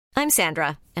I'm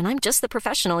Sandra, and I'm just the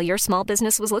professional your small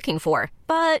business was looking for.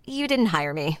 But you didn't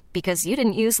hire me because you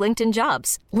didn't use LinkedIn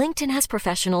Jobs. LinkedIn has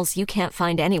professionals you can't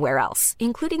find anywhere else,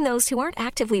 including those who aren't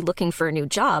actively looking for a new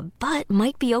job, but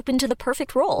might be open to the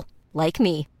perfect role, like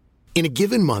me. In a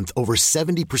given month, over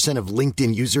 70% of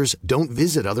LinkedIn users don't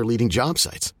visit other leading job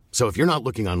sites. So if you're not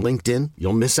looking on LinkedIn,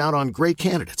 you'll miss out on great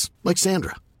candidates like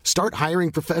Sandra. Start hiring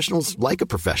professionals like a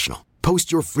professional.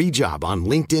 Post your free job on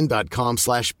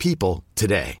linkedin.com/people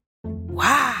today.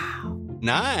 Wow.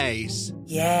 Nice.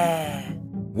 Yeah.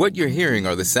 What you're hearing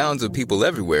are the sounds of people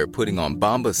everywhere putting on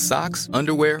Bombas socks,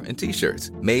 underwear, and T-shirts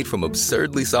made from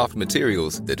absurdly soft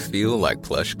materials that feel like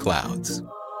plush clouds.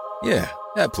 Yeah,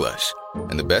 that plush.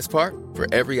 And the best part?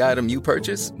 For every item you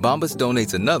purchase, Bombas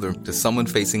donates another to someone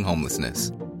facing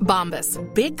homelessness. Bombas.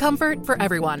 Big comfort for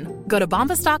everyone. Go to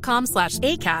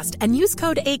bombas.com/ACAST and use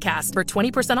code ACAST for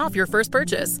 20% off your first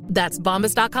purchase. That's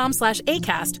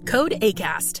bombas.com/ACAST. Code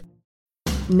ACAST.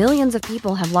 Millions of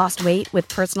people have lost weight with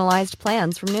personalized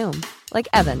plans from Noom. Like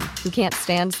Evan, who can't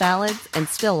stand salads and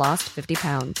still lost 50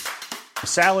 pounds.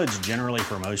 Salads generally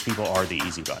for most people are the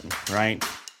easy button, right?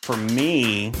 For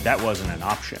me, that wasn't an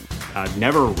option. I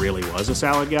never really was a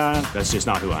salad guy. That's just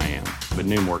not who I am. But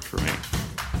Noom worked for me.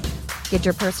 Get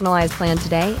your personalized plan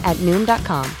today at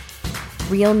Noom.com.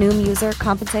 Real Noom user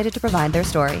compensated to provide their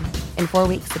story. In 4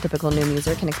 weeks, the typical Noom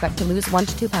user can expect to lose 1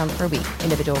 to 2 pounds per week.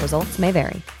 Individual results may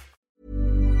vary.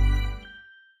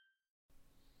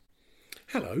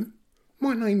 Hello,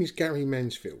 my name is Gary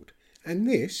Mansfield, and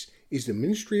this is the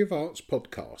Ministry of Arts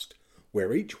podcast,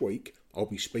 where each week I'll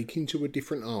be speaking to a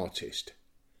different artist.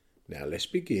 Now let's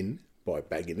begin by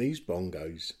bagging these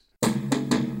bongos.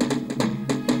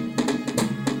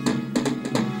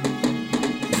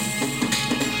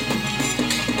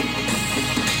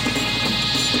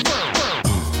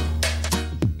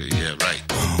 Yeah, right.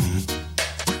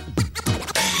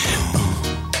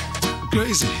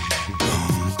 Crazy.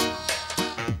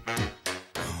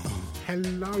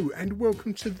 Hello and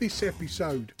welcome to this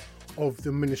episode of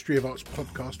the Ministry of Arts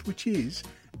podcast, which is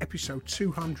episode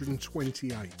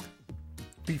 228.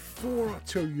 Before I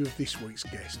tell you of this week's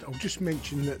guest, I'll just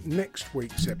mention that next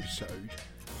week's episode,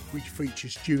 which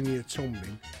features Junior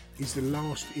Tomlin, is the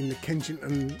last in the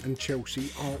Kensington and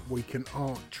Chelsea Art Week and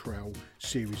Art Trail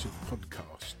series of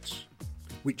podcasts,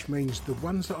 which means the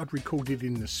ones that I'd recorded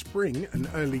in the spring and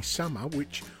early summer,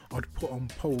 which I'd put on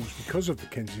pause because of the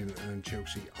Kensington and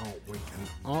Chelsea Art Week and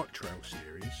Art Trail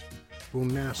series, will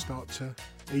now start to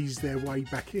ease their way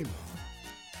back in.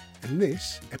 And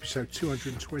this, episode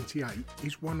 228,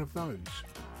 is one of those.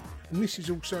 And this is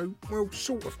also, well,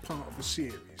 sort of part of the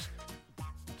series.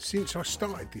 Since I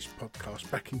started this podcast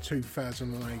back in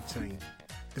 2018,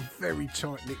 the very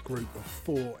tight-knit group of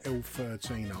 4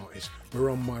 L13 artists were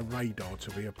on my radar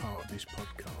to be a part of this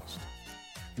podcast.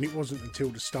 And it wasn't until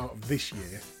the start of this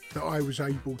year that I was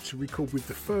able to record with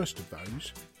the first of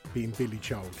those, being Billy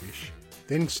Childish,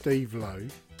 then Steve Lowe,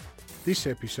 this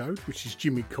episode, which is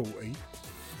Jimmy Cauty,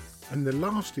 and the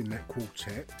last in that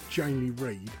quartet, Jamie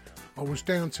Reid. I was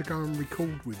down to go and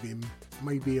record with him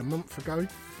maybe a month ago,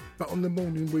 but on the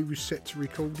morning we were set to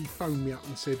record, he phoned me up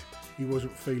and said he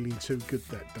wasn't feeling too good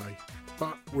that day.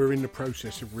 But we're in the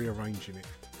process of rearranging it.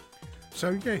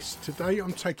 So yes, today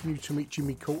I'm taking you to meet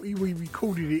Jimmy Cauty. We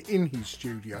recorded it in his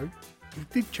studio. He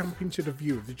did jump into the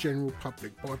view of the general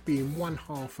public by being one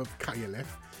half of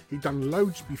KLF. He'd done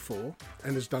loads before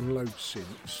and has done loads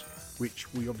since, which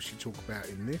we obviously talk about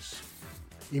in this.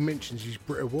 He mentions his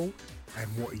Brit Award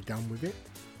and what he done with it.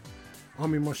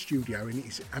 I'm in my studio and it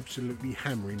is absolutely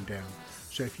hammering down.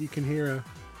 So if you can hear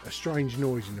a strange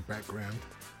noise in the background,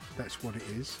 that's what it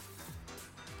is.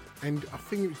 And I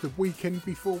think it was the weekend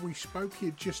before we spoke, he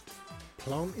had just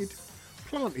planted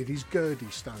his Gurdy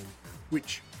stone,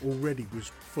 which already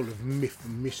was full of myth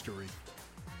and mystery.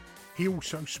 He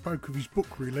also spoke of his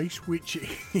book release, which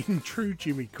in true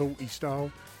Jimmy Cauty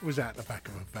style was out the back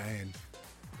of a van.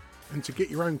 And to get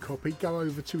your own copy, go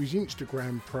over to his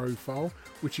Instagram profile,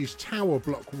 which is Tower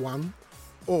Block 1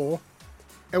 or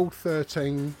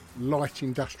L13 Light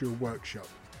Industrial Workshop.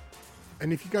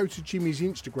 And if you go to Jimmy's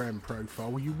Instagram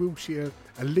profile, you will see a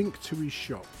link to his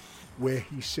shop where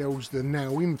he sells the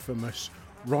now infamous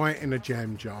Riot in a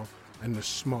Jam Jar and the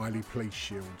Smiley Police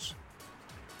Shields,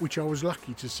 which I was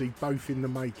lucky to see both in the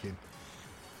making.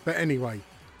 But anyway,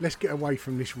 let's get away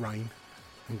from this rain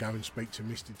and go and speak to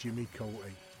Mr. Jimmy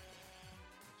Cauty.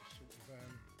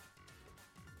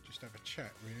 Just have a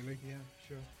chat, really. Yeah,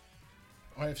 sure.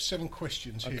 I have 7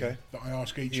 questions here that I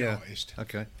ask each artist.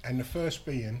 Okay. And the first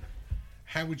being,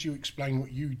 how would you explain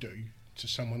what you do to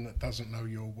someone that doesn't know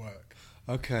your work?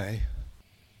 Okay.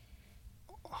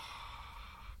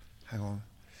 Hang on.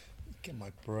 Get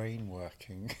my brain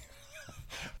working.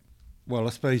 Well, I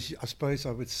suppose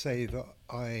I would say that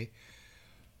I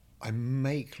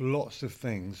make lots of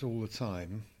things all the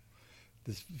time.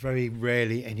 There's very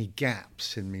rarely any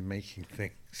gaps in me making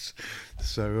things.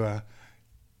 So,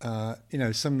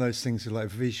 some of those things are like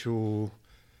visual.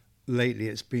 Lately,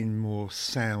 it's been more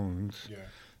sound. Yeah.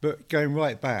 But going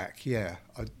right back,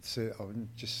 I'd say I'm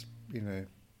just,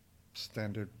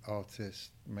 standard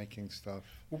artist making stuff.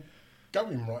 Well,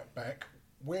 going right back,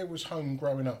 where was home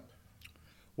growing up?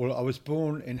 Well, I was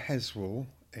born in Heswall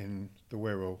in the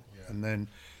Wirral, and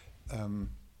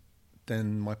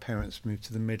then my parents moved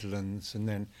to the Midlands, and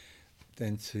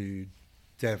then to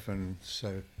Devon.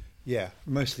 So,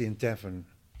 mostly in Devon,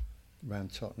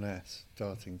 around Totnes,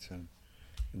 Dartington,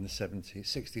 in the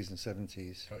 60s and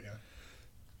 70s. Got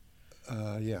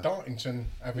you. Dartington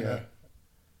having a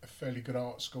fairly good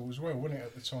art school as well, wasn't it,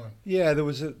 at the time? Yeah, there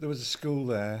was a school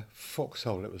there,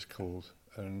 Foxhole it was called,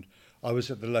 and I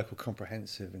was at the local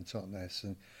comprehensive in Totnes,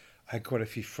 and I had quite a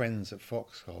few friends at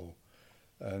Foxhole,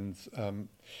 and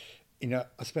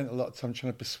I spent a lot of time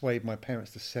trying to persuade my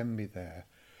parents to send me there,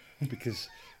 because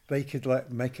they could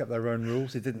make up their own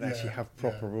rules. They didn't actually have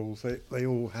proper rules. They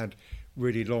all had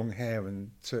really long hair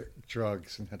and took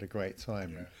drugs and had a great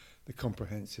time. And the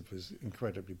comprehensive was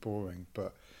incredibly boring,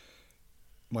 but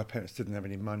my parents didn't have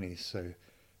any money, so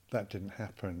that didn't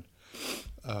happen.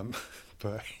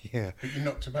 But you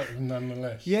knocked about them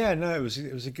nonetheless. Yeah, no, it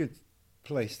was a good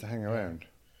place to hang around.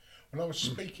 When I was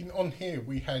speaking on here,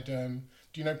 we had. Do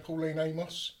you know Pauline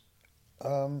Amos?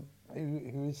 Who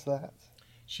is that?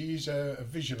 She's a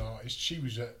visual artist. She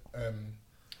was at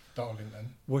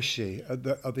Darlington. Was she at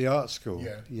the art school?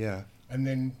 Yeah. Yeah. And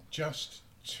then just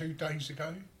 2 days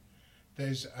ago,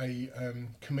 there's a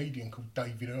comedian called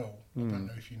David Earl. I don't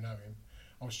know if you know him.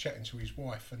 I was chatting to his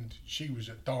wife, and she was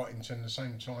at Dartington the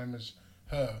same time as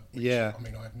her. Which, I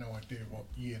mean, I have no idea what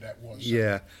year that was.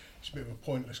 So it's a bit of a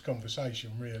pointless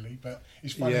conversation, really. But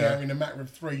it's funny how in a matter of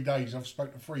 3 days, I've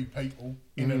spoken to 3 people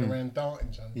in and around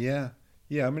Dartington. Yeah.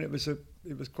 I mean, it was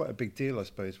quite a big deal, I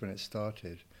suppose, when it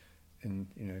started,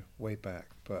 way back.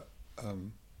 But I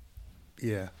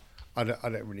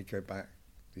don't really go back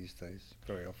these days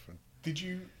very often. Did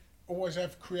you always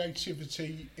have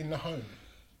creativity in the home?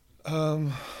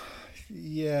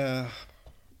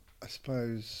 I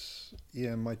suppose.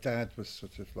 My dad was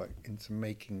sort of like into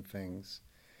making things.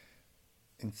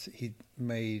 He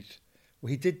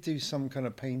did do some kind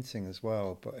of painting as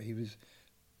well, but he was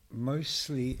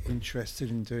mostly interested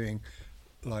in doing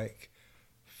like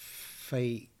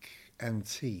fake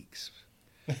antiques.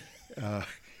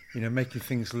 Making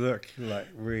things look like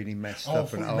really messed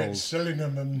up and old. Selling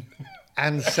them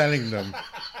and selling them.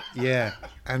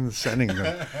 And selling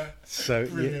them. So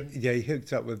he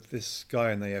hooked up with this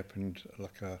guy, and they opened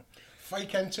like a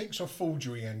fake antiques or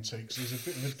forgery antiques. There's a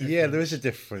bit of a difference. Yeah, there is a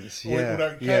difference.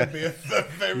 Although it can be a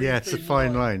very it's a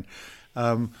fine line.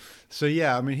 I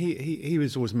mean, he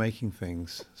was always making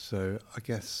things, so I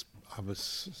guess I was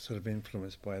sort of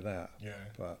influenced by that. Yeah.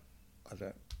 But I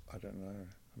don't know.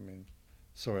 I mean,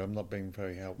 sorry, I'm not being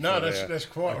very helpful. No, that's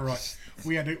quite all right.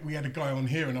 We had a guy on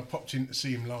here, and I popped in to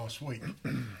see him last week.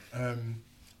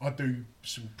 I do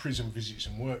some prison visits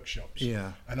and workshops.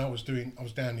 Yeah. And I was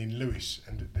down in Lewis,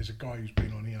 and there's a guy who's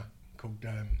been on here called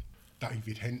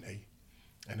David Henty,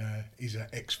 and he's an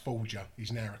ex-forger.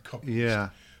 He's now a copyist. Yeah.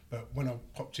 But when I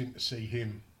popped in to see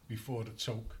him before the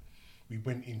talk, we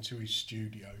went into his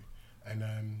studio, and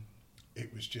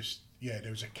it was just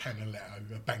there was a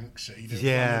Canaletto, a Banksy, there was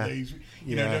one of these.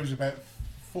 There was about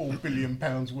 £4 billion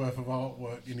worth of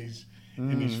artwork in his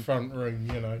front room.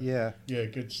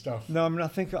 Good stuff. No, I mean, I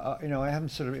think I am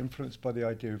sort of influenced by the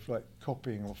idea of like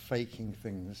copying or faking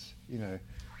things. The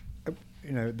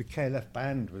KLF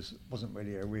band wasn't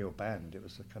really a real band; it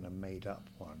was a kind of made up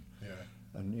one. Yeah.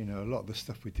 And a lot of the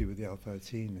stuff we do with the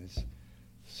L13 is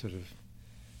sort of,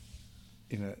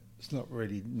 it's not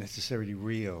really necessarily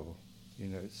real.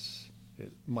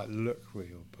 It might look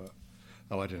real, but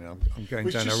I don't know. I'm going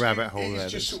down a rabbit hole there.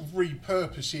 It's just sort of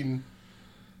repurposing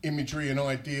imagery and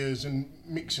ideas and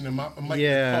mixing them up and making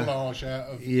a collage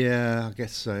out of. Yeah, I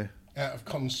guess so. Out of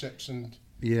concepts and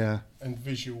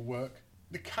visual work.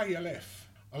 The KLF.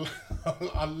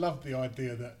 I love the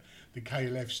idea that the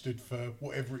KLF stood for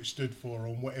whatever it stood for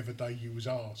on whatever day you was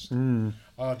asked.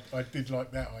 I did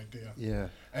like that idea. Yeah.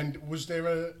 And was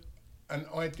there an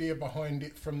idea behind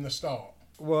it from the start?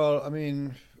 Well, I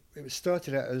mean, it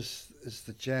started out as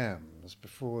the Jams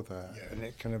before that, and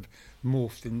it kind of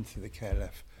morphed into the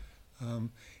KLF.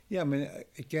 I mean,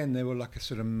 again, they were like a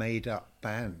sort of made-up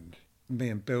band. Me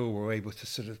and Bill were able to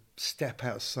sort of step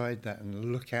outside that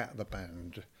and look at the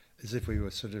band as if we were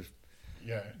sort of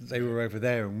They were over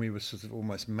there, and we were sort of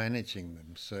almost managing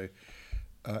them. So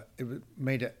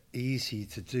made it easy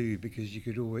to do, because you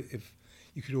could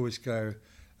always go,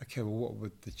 okay, well, what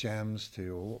would the Jams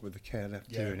do, or what would the KLF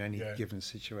do in any given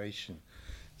situation?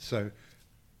 So,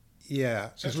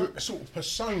 So it's like a sort of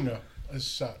persona as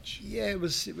such. Yeah, it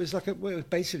was like it was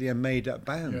basically a made-up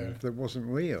band that wasn't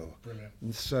real. Brilliant.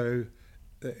 And so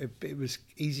it was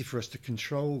easy for us to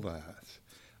control that.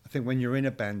 I think when you're in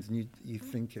a band and you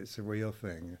think it's a real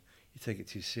thing, you take it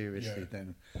too seriously,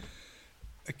 then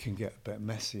it can get a bit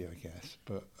messy, I guess.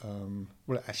 But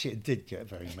well, actually, it did get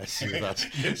very messy with us,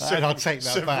 and I'll take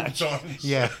that back. Times.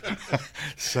 Yeah.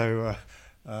 So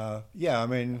I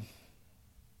mean,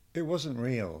 it wasn't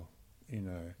real, you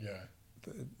know. Yeah.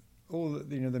 All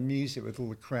the music with all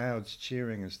the crowds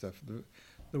cheering and stuff.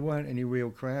 There weren't any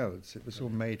real crowds. It was all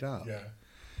made up. Yeah.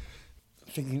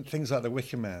 Thinking things like the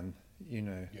Wicker Man, you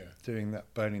know,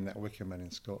 burning that Wicker Man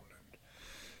in Scotland.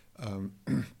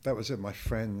 That was at my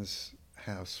friend's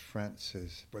house,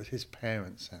 Francis, well, his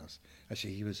parents' house.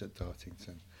 Actually, he was at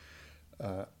Dartington.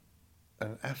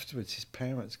 And afterwards, his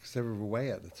parents, because they were away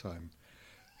at the time,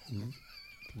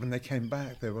 when they came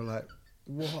back, they were like,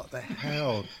 what the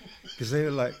hell? Because they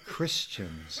were like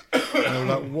Christians. And they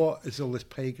were like, what is all this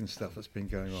pagan stuff that's been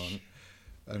going on?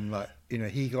 And like, you know,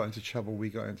 he got into trouble, we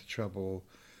got into trouble.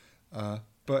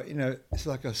 But, you know, it's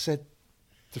like I said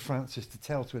to Francis to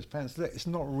tell to his parents, look, it's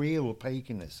not real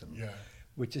paganism. Yeah.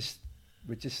 We're just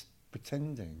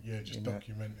pretending. Yeah, just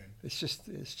documenting. It's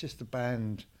just a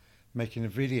band making a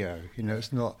video. You know,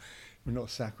 we're not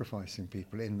sacrificing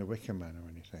people in the Wicker Man or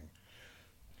anything.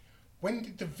 When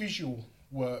did the visual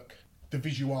work, the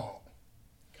visual art,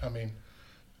 come in?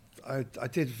 I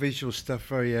did visual stuff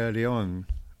very early on.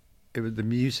 It was the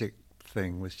music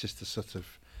thing was just a sort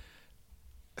of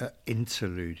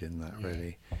interlude in that,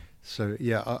 really. So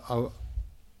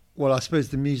I suppose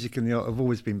the music and the art have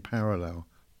always been parallel,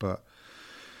 but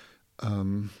I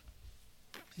mean,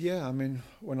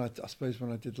 I suppose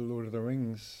when I did the Lord of the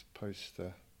Rings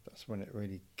poster, that's when it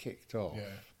really kicked off.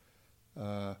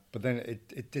 Yeah. But then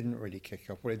it didn't really kick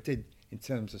off. Well, it did in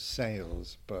terms of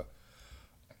sales, but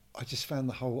I just found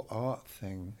the whole art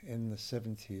thing in the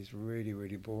 70s really,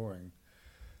 really boring.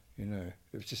 You know,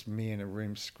 it was just me in a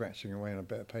room scratching away on a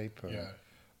bit of paper. Yeah.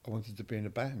 I wanted to be in a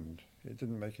band. It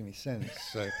didn't make any sense.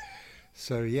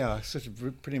 So yeah, I sort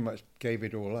of pretty much gave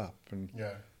it all up and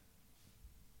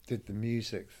did the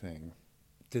music thing.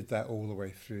 Did that all the way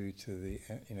through to the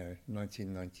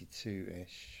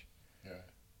 1992-ish. Yeah.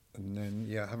 And then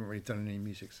I haven't really done any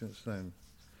music since then.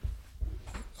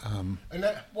 And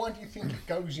why do you think it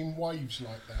goes in waves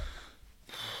like that?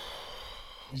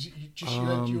 Is it you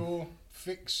had your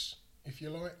fix, if you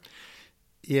like?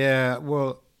 Yeah,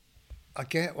 well,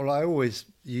 I always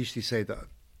usually say that,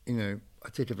 you know, I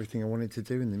did everything I wanted to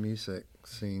do in the music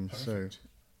scene. Perfect. So,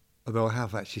 although I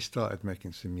have actually started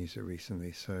making some music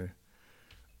recently, so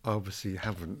I obviously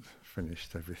haven't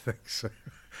finished everything. So,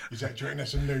 do you reckon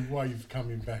that's a new wave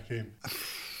coming back in?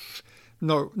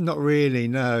 Not really.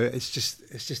 No, it's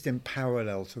just in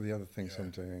parallel to the other things I'm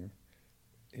doing,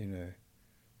 you know.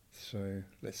 So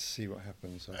let's see what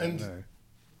happens. I don't know.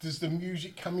 Does the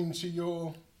music come into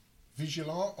your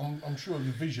visual art? I'm sure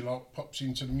the visual art pops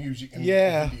into the music and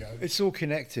the video. It's all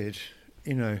connected.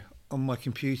 You know, on my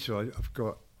computer,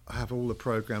 I have all the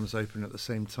programs open at the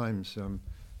same time. So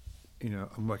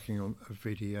I'm working on a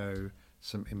video,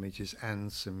 some images,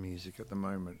 and some music at the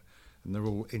moment, and they're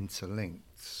all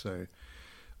interlinked. So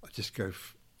I just go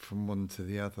from one to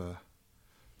the other.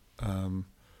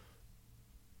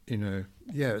 You know,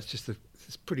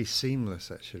 it's pretty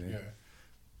seamless actually.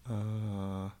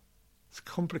 Yeah. It's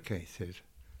complicated,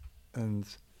 and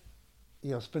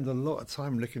I spend a lot of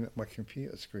time looking at my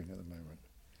computer screen at the moment.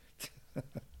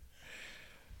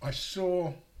 I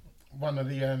saw one of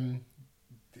the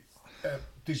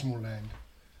Dismal Land,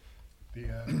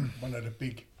 one of the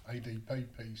big ADP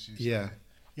pieces. Yeah.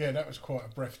 Yeah, that was quite a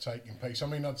breathtaking piece. I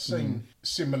mean, I'd seen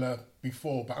similar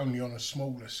before, but only on a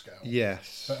smaller scale.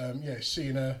 Yes. But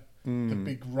seeing the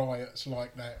big riots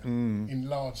like that in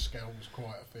large scale was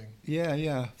quite a thing.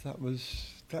 Yeah, that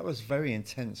was very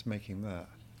intense making that.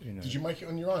 You know. Did you make it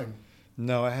on your own?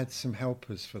 No, I had some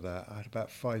helpers for that. I had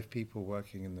about 5 people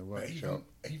working in the workshop.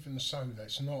 Even so,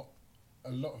 that's not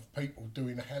a lot of people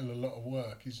doing a hell of a lot of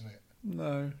work, isn't it?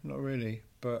 No, not really.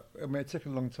 But I mean, it took a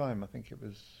long time. I think it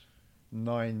was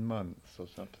 9 months or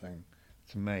something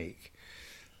to make.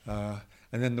 And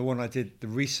then the one I did, the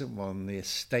recent one, the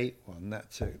estate one,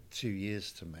 that took 2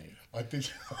 years to make. I did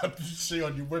see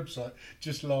on your website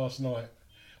just last night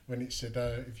when it said,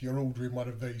 if you're ordering one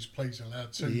of these, please allow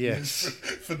 2 years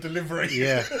for delivery.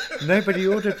 Yeah, nobody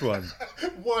ordered one.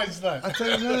 Why is that? I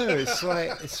don't know. It's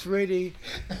like, it's really,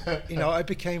 I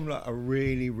became like a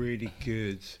really, really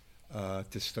good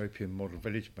dystopian model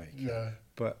village maker. Yeah.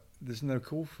 But there's no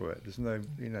call for it. There's no,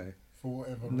 for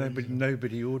whatever reason. reason.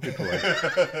 Nobody ordered one.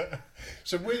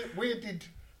 So where did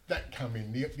that come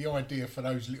in? The idea for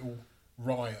those little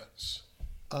riots?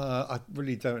 I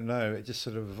really don't know. It just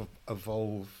sort of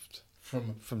evolved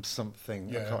from something.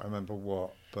 Yeah. I can't remember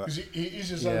what. Because it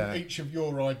is as though each of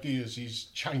your ideas is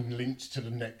chain linked to the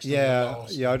next. Yeah, and the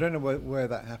last. yeah. I don't know where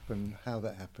that happened, how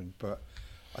that happened, but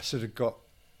I sort of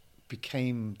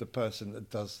became the person that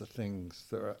does the things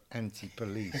that are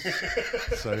anti-police.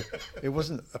 So it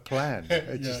wasn't a plan.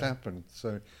 It just happened.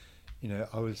 So,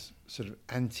 I was sort of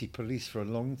anti-police for a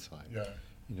long time.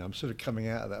 Yeah. I'm sort of coming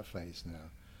out of that phase now.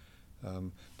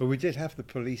 But we did have the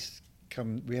police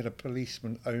come. We had a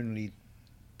policeman-only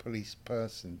police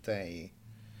person day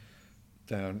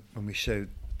down when we showed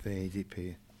the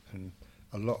ADP, and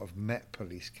a lot of Met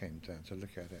police came down to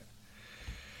look at it.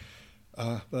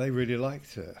 But they really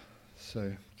liked it,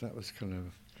 so that was kind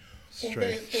of strange.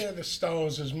 Well, they're the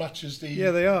stars as much as the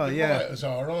they are. the writers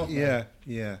are, aren't they?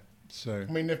 Yeah. So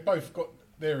I mean, they've both got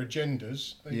their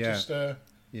agendas. They just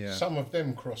some of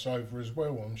them cross over as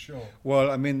well, I'm sure.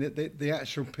 Well, I mean, the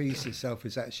actual piece itself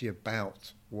is actually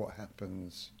about what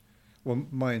happens. Well,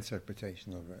 my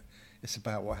interpretation of it, it's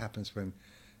about what happens when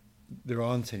there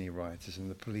aren't any rioters and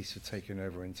the police are taken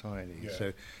over entirely. Yeah.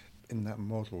 So, in that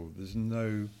model, there's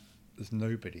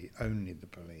nobody, only the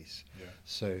police. Yeah.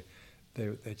 So,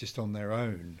 they're just on their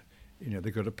own.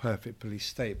 They've got a perfect police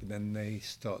state, but then they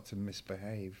start to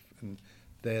misbehave, and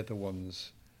they're the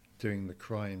ones doing the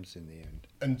crimes in the end.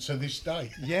 And to this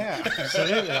day. Yeah,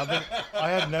 absolutely. I mean, I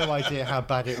had no idea how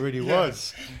bad it really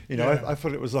was. I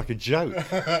thought it was like a joke,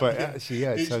 but actually,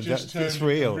 it turns out it's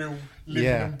real. Living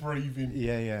and breathing.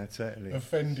 Yeah, totally.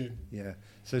 Offending. Yeah.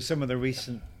 So some of the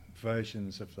recent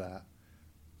versions of that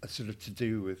are sort of to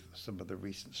do with some of the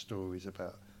recent stories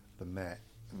about the Met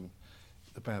and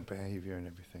the bad behaviour and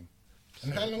everything.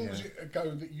 And how long was it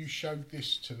ago that you showed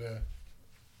this to the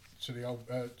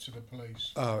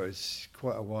police? Oh, it's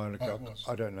quite a while ago. Oh, it was.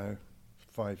 I don't know,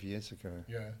 5 years ago.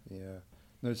 Yeah.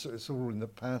 No, it's all in the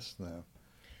past now.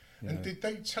 And did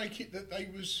they take it that they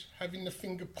was having the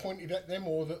finger pointed at them,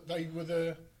 or that they were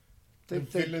the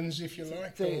villains, if you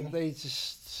like? They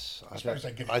just. I suppose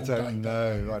they get it I all don't day,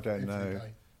 know.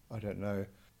 every I don't know.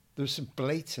 There's some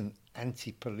blatant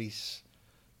anti-police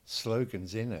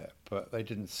slogans in it, but they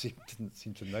didn't seem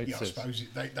to notice. Yeah, I suppose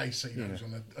they see those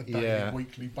on a daily, a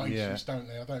weekly basis, don't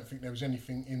they? I don't think there was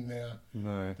anything in there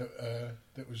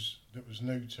that was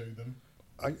new to them.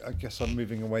 I guess I'm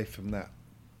moving away from that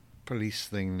police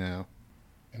thing now.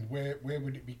 And where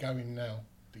would it be going now,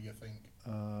 do you think?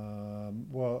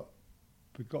 Well,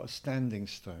 we've got a standing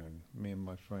stone, me and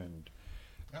my friend.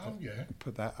 Oh, yeah.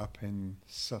 Put that up in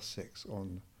Sussex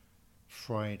on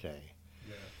Friday.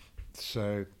 Yeah.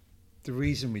 So the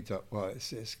reason we do,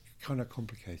 it's kind of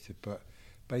complicated, but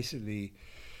basically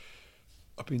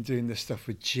I've been doing this stuff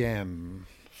with Jem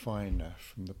Finer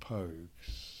from the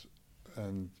Pogues,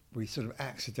 and we sort of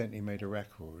accidentally made a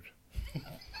record,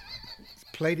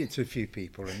 played it to a few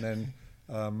people, and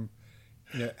then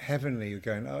Heavenly were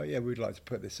going, oh yeah, we'd like to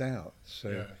put this out.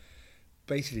 So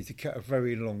basically, to cut a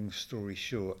very long story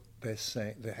short,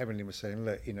 the Heavenly was saying,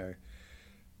 look,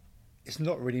 it's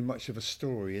not really much of a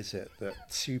story, is it,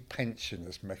 that two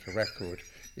pensioners make a record?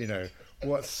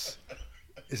 Is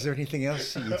there anything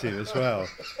else that you do as well?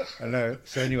 I know.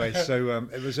 So anyway,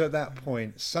 it was at that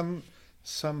point,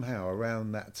 somehow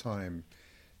around that time,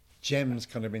 Jem's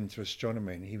kind of into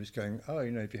astronomy, and he was going, oh,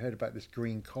 have you heard about this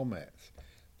green comet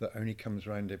that only comes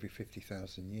around every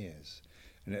 50,000 years?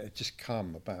 And it had just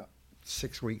come about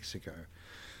 6 weeks ago.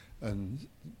 And,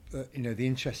 the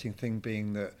interesting thing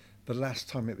being that the last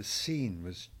time it was seen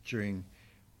was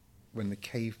when the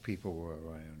cave people were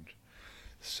around.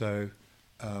 So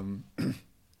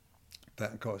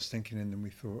that got us thinking, and then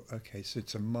we thought, okay, so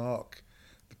to mark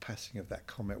the passing of that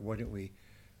comet, why don't we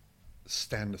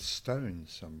stand a stone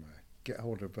somewhere, get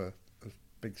hold of a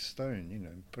big stone,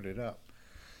 and put it up.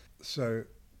 So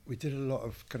we did a lot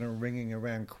of kind of ringing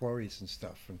around quarries and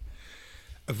stuff, and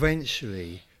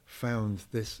eventually found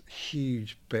this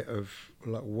huge bit of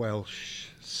like Welsh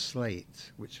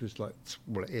slate, which was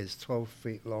it is 12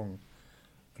 feet long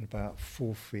and about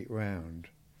 4 feet round,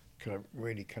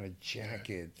 really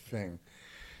jagged thing.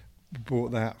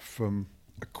 Bought that from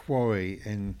a quarry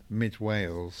in mid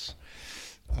Wales,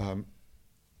 and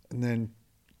then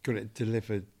got it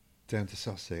delivered down to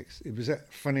Sussex. It was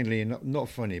funnily, not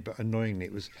funny, but annoyingly,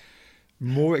 it was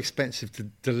more expensive to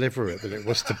deliver it than it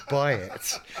was to buy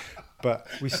it. But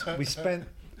we spent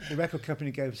the record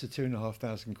company gave us a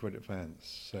 £2,500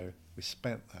 advance, so we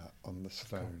spent that on the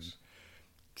stone.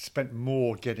 Spent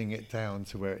more getting it down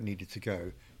to where it needed to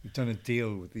go. We've done a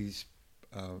deal with these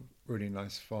really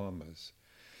nice farmers,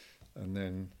 and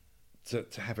then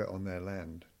to have it on their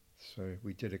land. So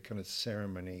we did a kind of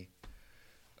ceremony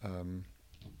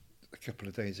a couple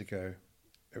of days ago.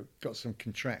 Got some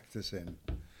contractors in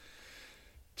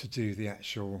to do the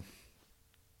actual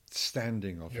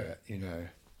standing of it, you know,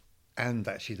 and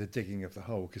actually the digging of the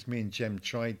hole, because me and Jem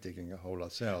tried digging a hole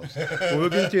ourselves. Well, we're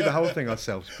going to do the whole thing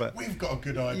ourselves, but we've got a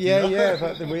good idea. Yeah,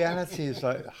 but the reality is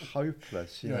like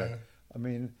hopeless, you know. I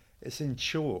mean, it's in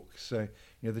chalk, so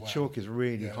you know the chalk is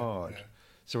really hard. Yeah.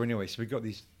 So anyway, so we got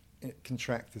these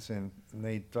contractors in, and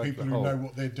they dug people the hole. who know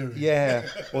what they're doing. Yeah,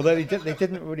 although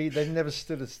they'd never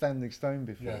stood a standing stone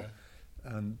before. Yeah.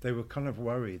 And they were kind of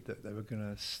worried that they were going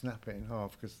to snap it in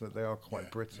half because they are quite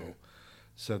brittle. Yeah.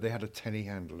 So they had a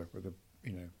telehandler with a,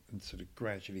 you know, and sort of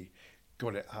gradually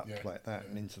got it up like that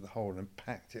and into the hole and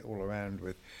packed it all around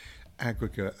with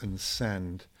aggregate and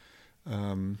sand.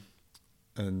 And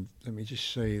let me just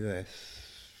show you this.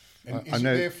 And is it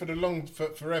there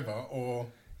for forever or?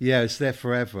 Yeah, it's there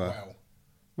forever. Wow.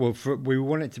 Well, we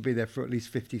want it to be there for at least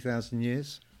 50,000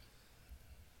 years.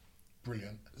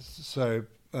 Brilliant.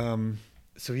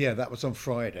 So yeah, that was on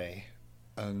Friday,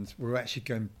 and we're actually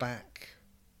going back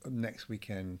next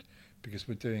weekend because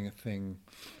we're doing a thing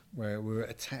where we're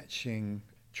attaching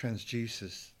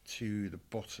transducers to the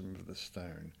bottom of the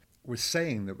stone. We're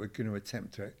saying that we're going to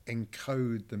attempt to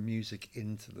encode the music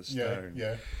into the stone.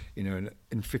 Yeah. You know, and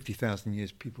in 50,000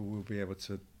 years, people will be able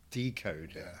to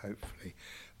decode it, hopefully.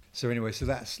 So anyway, so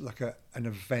that's like an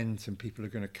event, and people are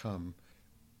going to come.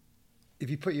 If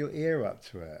you put your ear up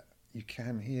to it, you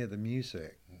can hear the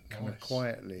music kind of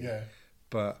quietly. Yeah.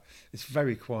 But it's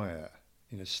very quiet.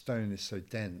 You know, stone is so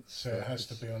dense. So it has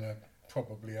to be on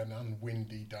probably an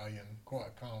unwindy day and quite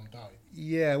a calm day.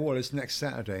 Yeah, well, it's next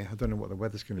Saturday. I don't know what the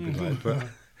weather's going to be like, but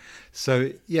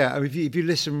so yeah, I mean, if you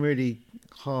listen really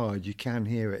hard, you can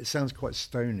hear it. It sounds quite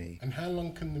stony. And how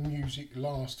long can the music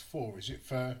last for? Is it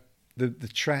for? The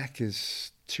track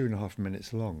is 2.5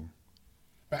 minutes long.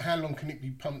 But how long can it be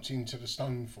pumped into the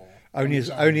stone for? Only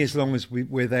as long as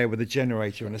we're there with a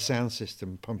generator and a sound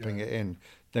system pumping it in.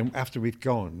 Then after we've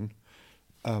gone,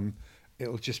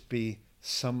 it'll just be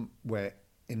somewhere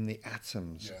in the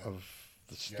atoms of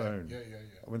the stone. Yeah.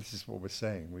 I mean, this is what we're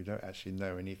saying. We don't actually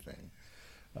know anything.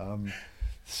 But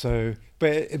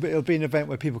it'll be an event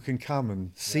where people can come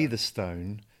and see the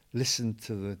stone, listen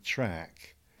to the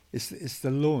track. It's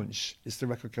the launch. It's the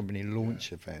record company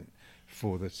launch event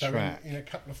for the track. In a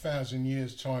couple of thousand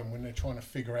years' time, when they're trying to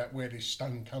figure out where this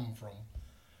stone come from,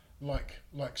 like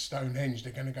Stonehenge,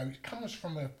 they're going to go, it comes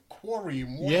from a quarry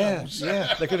in Wales.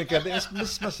 Yeah, they're going to go, this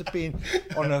must have been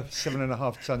on a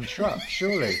 7.5-ton truck,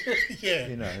 surely. Yeah,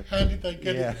 you know. How did they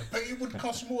get it here? But it would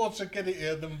cost more to get it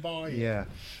here than buy it. Yeah.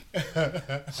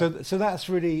 So that's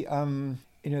really, you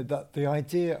know, that the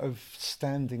idea of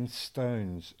standing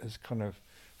stones is kind of,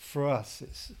 for us,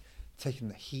 it's taking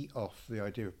the heat off the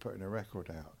idea of putting a record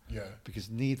out. Yeah. Because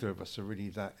neither of us are really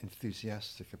that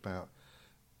enthusiastic about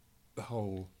the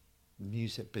whole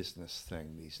music business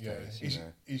thing these days. You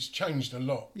know, it's changed a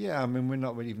lot. Yeah, I mean, we're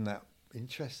not really even that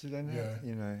interested in it.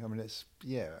 You know, I mean, it's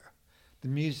the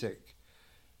music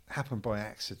happened by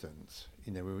accident.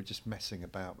 You know, we were just messing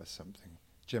about with something.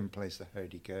 Jim plays the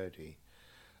hurdy-gurdy,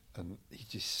 and he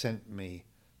just sent me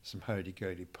some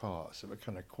hurdy-gurdy parts that were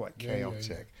kind of quite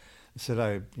chaotic. I said,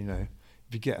 oh, you know,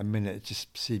 if you get a minute,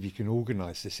 just see if you can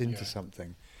organise this into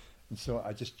something. And so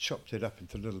I just chopped it up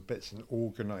into little bits and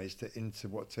organised it into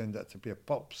what turned out to be a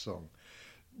pop song,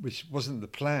 which wasn't the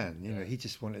plan. You know, he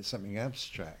just wanted something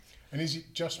abstract. And is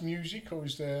it just music, or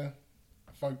is there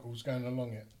vocals going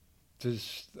along it?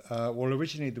 There's well,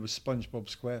 originally there was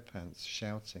SpongeBob SquarePants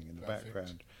shouting in the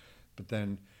background, but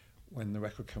then when the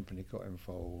record company got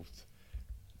involved,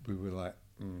 we were like,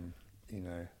 you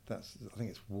know, I think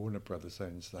it's Warner Brothers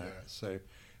owns that, so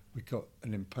we got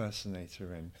an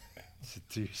impersonator in to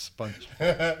do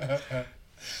SpongeBob.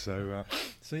 So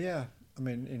yeah, I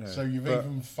mean, you know. So you've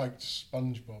even faked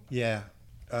SpongeBob. Yeah.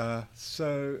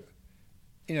 So,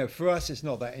 you know, for us, it's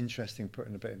not that interesting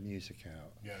putting a bit of music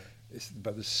out. Yeah.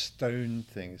 But the stone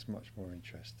thing is much more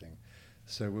interesting.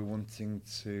 So we're wanting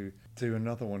to do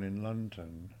another one in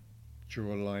London,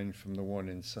 draw a line from the one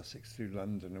in Sussex through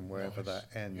London, and wherever that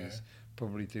ends,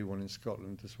 probably do one in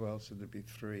Scotland as well. So there'd be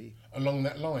 3 along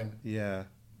that line. Yeah.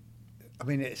 I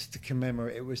mean, it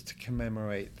was to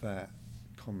commemorate that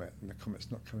comet, and the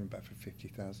comet's not coming back for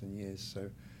 50,000 years, so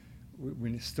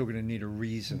we're still going to need a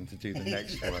reason to do the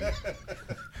next one.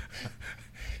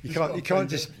 You can't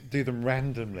just do them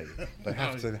randomly. They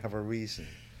have to have a reason.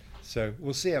 So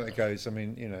we'll see how it goes. I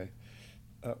mean, you know,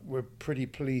 we're pretty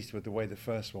pleased with the way the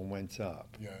first one went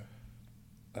up. Yeah.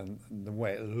 And the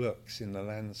way it looks in the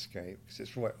landscape, because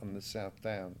it's right on the South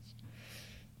Downs.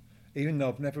 Even though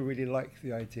I've never really liked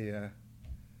the idea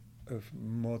of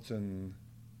modern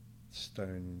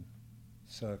stone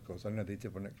circles. I know they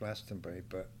did one at Glastonbury,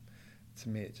 but to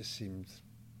me it just seemed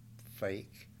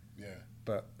fake. Yeah.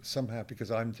 But somehow,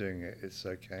 because I'm doing it, it's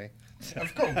okay.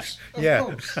 Of course. Of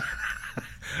course.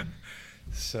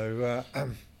 So,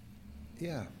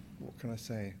 yeah, what can I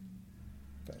say?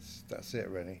 That's it,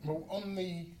 really. Well, on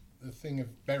the thing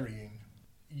of burying,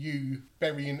 you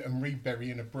burying and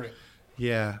reburying a Brit.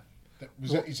 Yeah.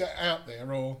 Is that out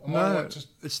there, or no?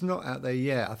 It's not out there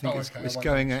yet. I think it's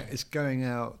going out. It's going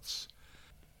out.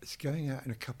 It's going out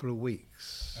in a couple of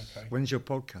weeks. Okay. When's your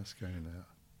podcast going out?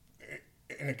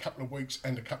 In a couple of weeks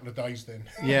and a couple of days, then.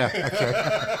 Yeah.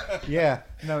 Okay. Yeah.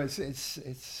 No, it's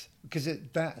because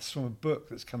that's from a book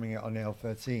that's coming out on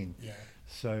L13. Yeah.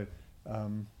 So,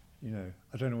 you know,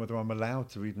 I don't know whether I'm allowed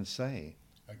to even say.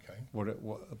 Okay. What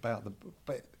about the book,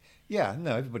 but. Yeah,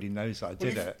 no, everybody knows that I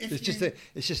did it.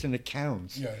 It's just an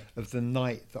account of the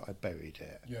night that I buried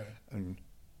it, and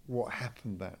what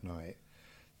happened that night,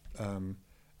 and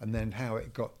then how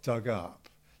it got dug up,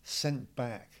 sent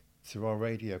back to our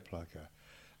radio plugger,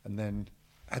 and then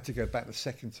had to go back the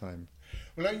second time.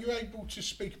 Well, are you able to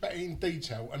speak about it in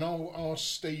detail? And I'll ask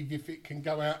Steve if it can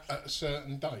go out at a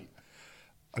certain date.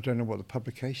 I don't know what the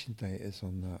publication date is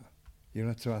on that. You'll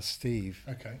have to ask Steve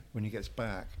when he gets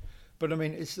back. But I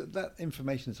mean, that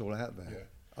information's all out there. Yeah.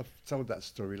 I've told that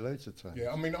story loads of times.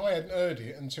 Yeah, I mean, I hadn't heard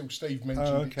it until Steve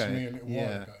mentioned it to me a little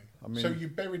while ago. I mean, so you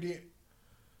buried it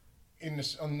in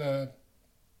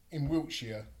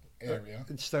Wiltshire area?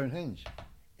 In Stonehenge.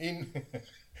 In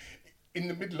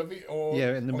the middle of it, or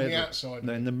in the on middle, the outside?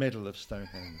 No, in the middle of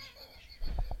Stonehenge.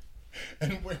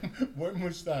 And when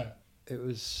was that? It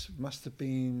must have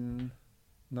been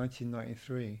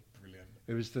 1993.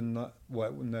 It was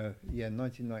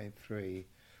 1993.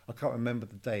 I can't remember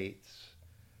the dates,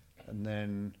 and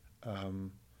then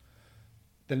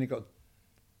it got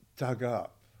dug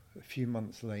up a few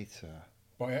months later.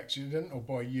 By accident or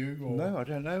by you? Or? No, I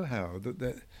don't know how.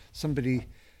 Somebody,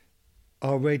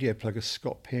 our radio plugger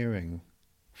Scott Peering,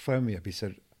 phoned me up. He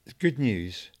said, "Good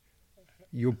news,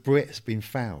 your Brit's been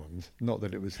found. Not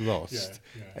that it was lost."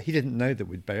 Yeah. He didn't know that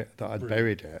I'd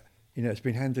buried it. You know, it's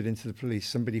been handed into the police.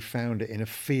 Somebody found it in a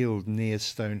field near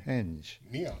Stonehenge.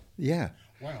 Near? Yeah.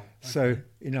 Wow. Okay. So,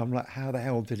 you know, I'm like, how the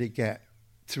hell did it get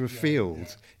to a field?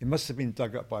 Yeah. It must have been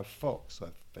dug up by a fox,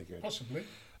 I figured. Possibly.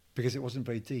 Because it wasn't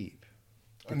very deep.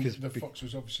 And the fox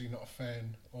was obviously not a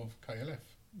fan of KLF.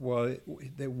 Well,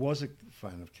 there was a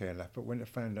fan of KLF, but when it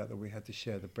found out that we had to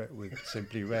share the Brit with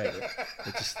Simply Red,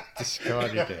 it just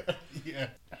discarded it.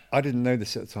 Yeah. I didn't know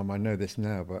this at the time. I know this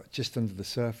now, but just under the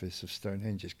surface of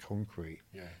Stonehenge is concrete.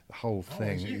 Yeah. The whole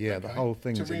thing. Is it? Yeah, Okay. The whole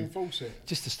thing. To reinforce it.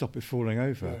 Just to stop it falling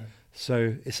over. Yeah.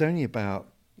 So it's only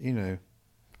about, you know,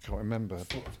 I can't remember, a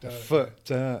foot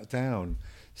down.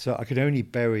 So I could only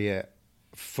bury it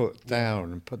a foot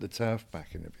down and put the turf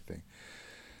back and everything.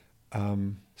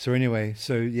 So anyway,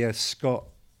 Scott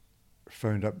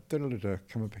phoned up, come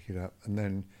and pick it up. And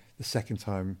then the second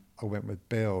time I went with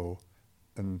Bill,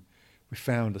 and we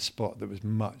found a spot that was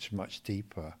much, much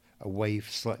deeper,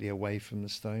 slightly away from the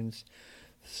stones.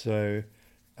 So,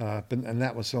 and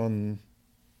that was on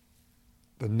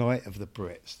the night of the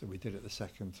Brits that we did it the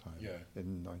second time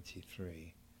in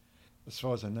 '93. As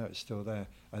far as I know, it's still there.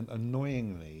 And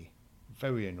annoyingly,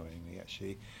 very annoyingly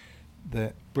actually,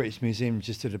 the British Museum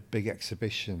just did a big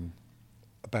exhibition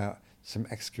about some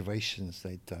excavations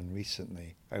they'd done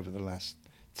recently over the last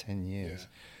 10 years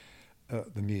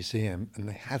at the museum, and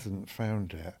they hadn't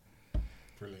found it.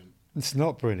 Brilliant. It's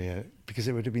not brilliant, because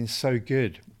it would have been so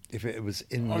good if it was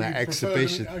in that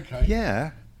exhibition. Okay.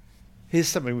 Yeah. Here's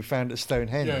something we found at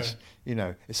Stonehenge. Yeah. You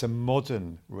know, it's a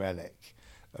modern relic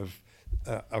of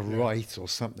a rite or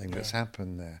something that's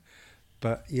happened there.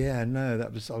 But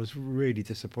I was really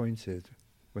disappointed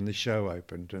when the show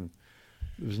opened and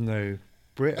there was no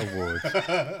Brit Award.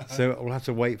 So we'll have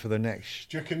to wait for the next.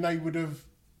 Do you reckon they would have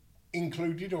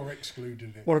included or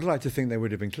excluded it? Well, I'd like to think they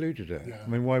would have included it. Yeah. I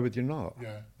mean, why would you not?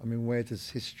 Yeah. I mean, where does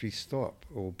history stop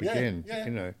or begin? Yeah.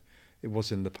 You know, it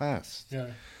was in the past.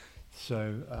 Yeah.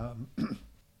 So,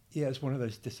 it's one of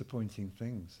those disappointing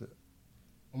things.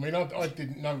 I mean, I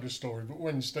didn't know the story, but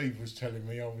when Steve was telling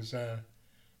me, I was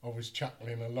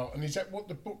chuckling a lot. And is that what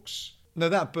the book's... No,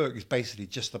 that book is basically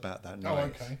just about that night.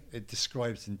 Oh, okay. It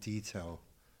describes in detail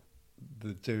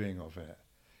the doing of it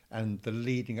and the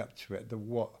leading up to it,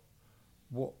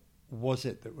 what was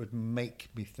it that would make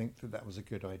me think that that was a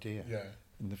good idea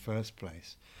in the first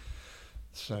place.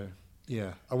 So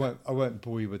yeah, I won't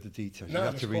bore you with the details. No, you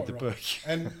have to read the book.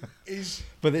 And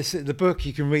but the book,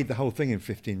 you can read the whole thing in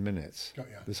 15 minutes. Got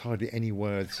ya. There's hardly any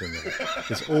words in it.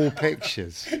 It's all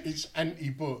pictures. It's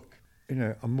anti-book. You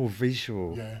know, I'm more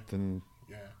visual than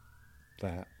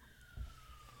that.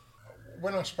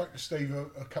 When I spoke to Steve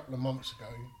a couple of months ago,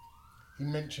 he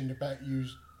mentioned about you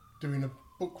doing a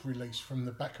book release from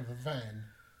the back of a van.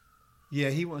 Yeah,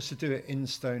 he wants to do it in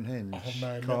Stonehenge.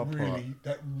 Oh man,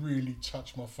 that really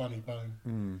touched my funny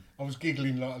bone. I was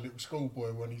giggling like a little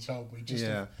schoolboy when he told me. Just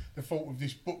the thought of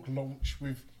this book launch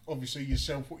with obviously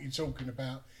yourself, what you're talking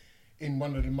about, in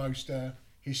one of the most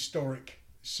historic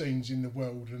scenes in the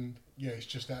world, and it's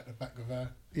just out the back of a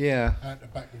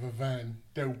van,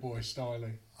 Del Boy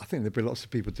styling. I think there'd be lots of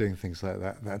people doing things like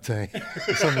that day.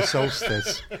 It's on the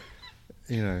solstice,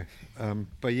 you know.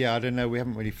 But yeah, I don't know. We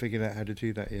haven't really figured out how to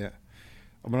do that yet.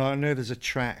 I mean, I know there's a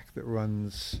track that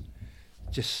runs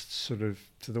just sort of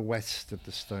to the west of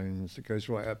the Stones that goes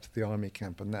right up to the army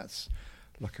camp, and that's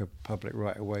like a public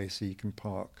right of way, so you can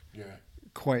park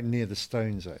quite near the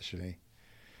Stones actually.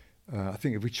 I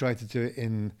think if we tried to do it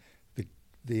in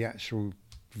the actual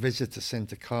visitor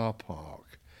centre car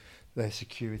park, their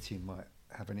security might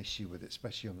have an issue with it,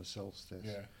 especially on the solstice.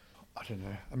 Yeah. I don't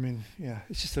know. I mean,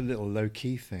 it's just a little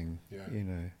low-key thing, you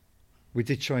know. We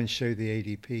did try and show the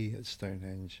ADP at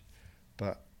Stonehenge,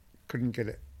 but couldn't get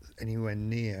it anywhere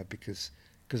near because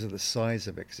of the size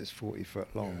of it, because it's 40 foot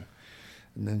long. Yeah.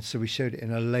 And then so we showed it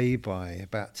in a lay-by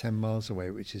about 10 miles away,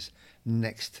 which is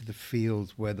next to the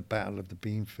field where the Battle of the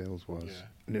Beanfields was. Yeah.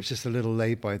 And it was just a little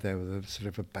lay-by there with a sort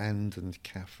of abandoned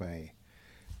cafe.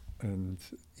 And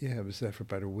it was there for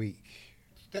about a week.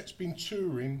 That's been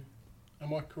touring,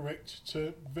 am I correct,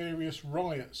 to various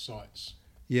riot sites?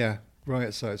 Yeah,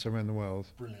 riot sites around the world.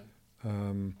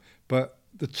 Brilliant. But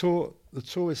the tour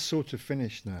is sort of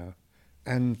finished now,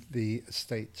 and the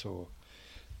estate tour.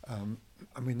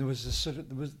 I mean, there was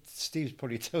Steve's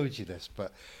probably told you this,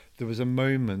 but there was a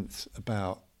moment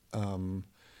about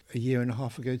a year and a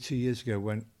half ago, 2 years ago,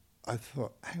 when I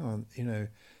thought, hang on, you know,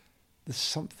 there's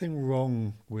something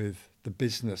wrong with the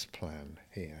business plan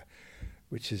here,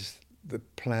 which is the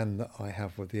plan that I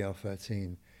have with the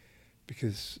L13,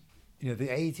 because, you know, the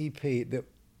ADP, the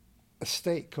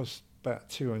estate costs about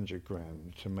 200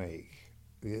 grand to make.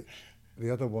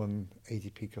 The other one,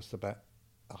 ADP, cost about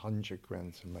 100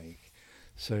 grand to make.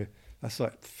 So that's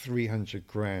like 300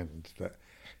 grand that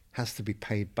has to be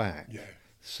paid back. Yeah.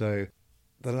 So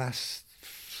the last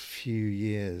few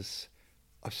years,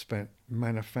 I've spent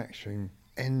manufacturing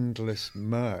endless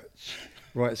merch,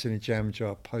 rights in a jam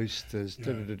jar, posters,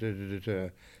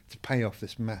 to pay off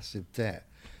this massive debt.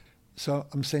 So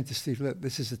I'm saying to Steve, look,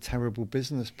 this is a terrible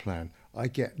business plan. I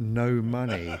get no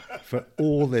money for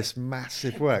all this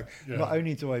massive work. Yeah. Not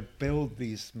only do I build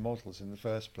these models in the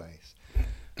first place,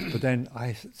 but then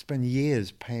I spend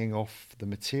years paying off the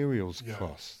materials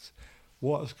costs.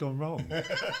 What has gone wrong?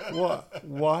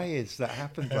 Why has that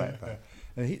happened like that?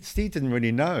 And Steve didn't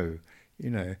really know, you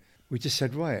know. We just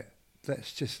said, right,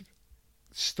 let's just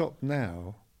stop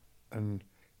now. And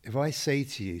if I say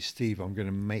to you, Steve, I'm going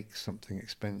to make something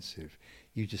expensive,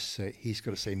 you just say, he's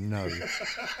got to say no.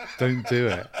 Don't do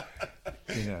it.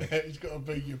 You know. He's got to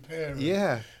be your parent.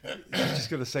 Yeah, he's just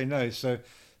got to say no. So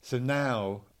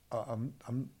now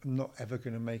I'm not ever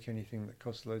going to make anything that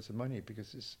costs loads of money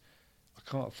because I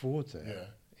can't afford it. Yeah.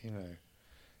 You know.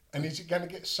 And is it going to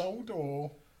get sold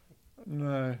or?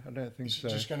 No, I don't think so.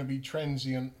 It's just going to be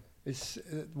transient. It's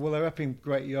they're up in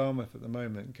Great Yarmouth at the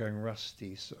moment, going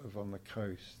rusty, sort of on the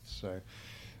coast. So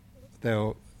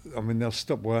they'll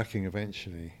stop working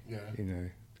eventually. Yeah. You know,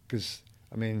 because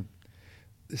I mean,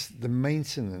 the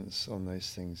maintenance on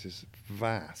those things is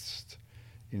vast.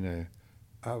 You know,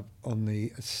 on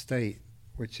the estate,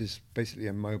 which is basically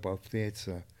a mobile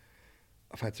theatre,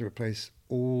 I've had to replace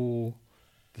all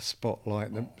the spotlight.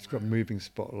 It's got moving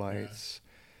spotlights.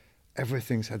 Yeah.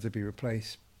 Everything's had to be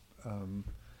replaced.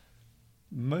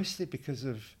 Mostly because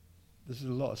there's a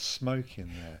lot of smoke in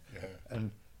there,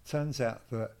 and turns out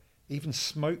that even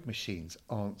smoke machines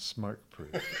aren't smoke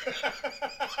proof.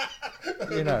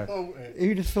 You know,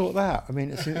 who'd have thought that? I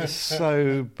mean, it's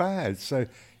so bad. So,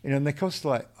 you know, and they cost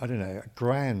like, I don't know,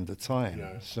 $1,000 a time.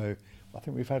 Yeah. So I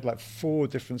think we've had like 4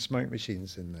 different smoke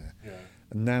machines in there,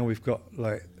 and now we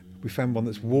found one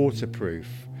that's waterproof,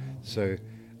 so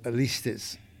at least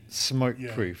it's smoke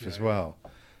proof as well.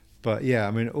 But yeah,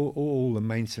 I mean, all the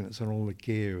maintenance on all the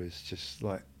gear is just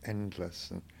like endless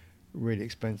and really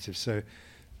expensive. So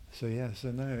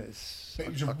no, it's. But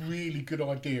it was a really good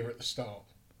idea at the start.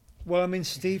 Well, I mean,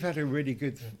 Steve had a really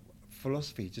good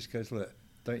philosophy. He just goes, look,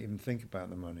 don't even think about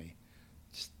the money.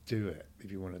 Just do it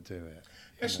if you want to do it.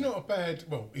 It's not a bad...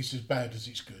 Well, it's as bad as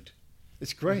it's good.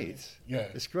 It's great. Yeah.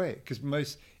 It's great, because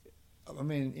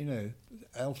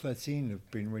L13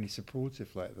 have been really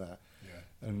supportive like that.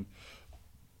 Yeah. And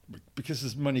because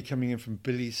there's money coming in from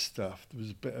Billy's stuff, there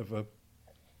was a bit of a...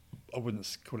 I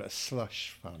wouldn't call it a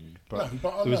slush fund, but,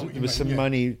 there was some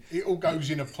money. It all goes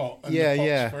in a pot, and the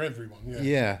pot's for everyone.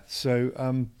 Yeah. So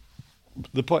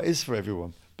the pot is for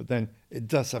everyone, but then it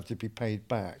does have to be paid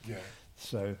back. Yeah.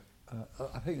 So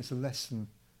I think it's a lesson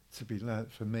to be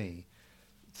learnt for me,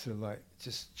 to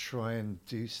just try and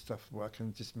do stuff where I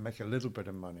can just make a little bit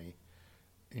of money,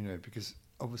 because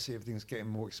obviously everything's getting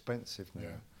more expensive now.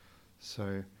 Yeah.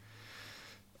 So.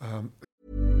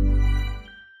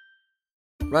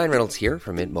 Ryan Reynolds here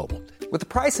from Mint Mobile. With the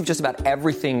price of just about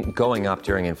everything going up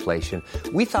during inflation,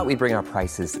 we thought we'd bring our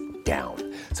prices down.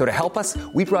 So to help us,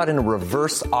 we brought in a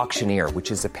reverse auctioneer, which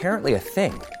is apparently a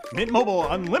thing. Mint Mobile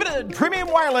Unlimited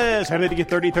Premium Wireless. How to get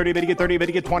 30, 30, bit to get 30, bit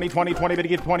to get 20, 20, 20, bit to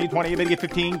get 20, 20, bit to get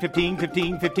 15, 15,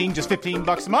 15, 15, just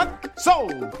 $15 a month?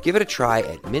 Sold! Give it a try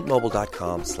at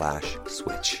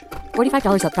mintmobile.com/switch.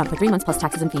 $45 up front for 3 months plus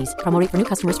taxes and fees. Promo rate for new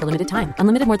customers for limited time.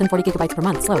 Unlimited more than 40 gigabytes per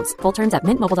month. Slows full terms at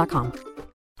mintmobile.com.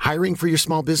 Hiring for your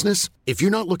small business? If you're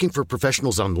not looking for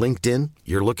professionals on LinkedIn,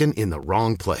 you're looking in the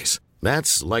wrong place.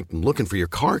 That's like looking for your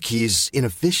car keys in a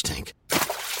fish tank.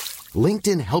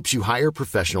 LinkedIn helps you hire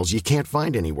professionals you can't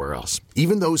find anywhere else,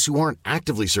 even those who aren't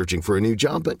actively searching for a new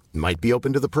job but might be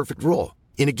open to the perfect role.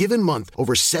 In a given month,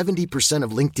 over 70%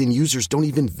 of LinkedIn users don't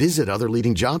even visit other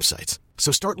leading job sites.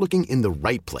 So start looking in the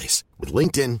right place. With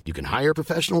LinkedIn, you can hire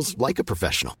professionals like a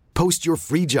professional. Post your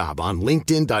free job on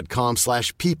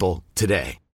linkedin.com/people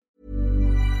today.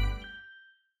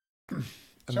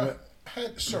 So,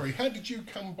 how did you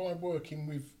come by working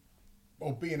with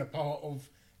or being a part of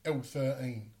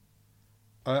L13?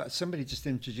 Somebody just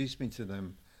introduced me to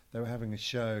them. They were having a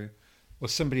show, or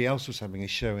somebody else was having a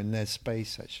show in their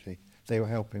space, actually. They were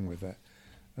helping with it.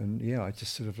 And yeah, I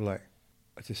just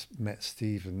met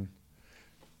Steve and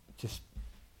just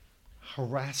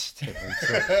harassed him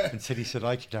until he said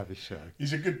I could have a show.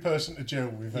 He's a good person to gel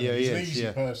with. He's an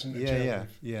easy person to gel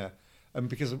with. Yeah. And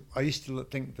because I used to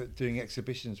think that doing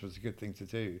exhibitions was a good thing to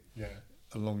do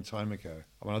a long time ago.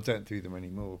 I mean, I don't do them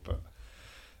anymore, but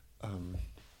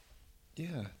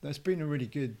that's been a really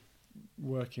good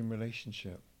working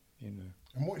relationship, And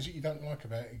what is it you don't like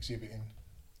about exhibiting?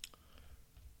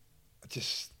 I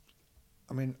just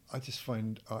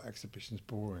find art exhibitions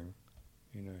boring,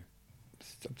 I'm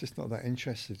just not that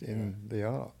interested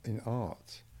in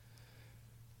art.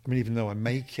 I mean, even though I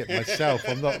make it myself,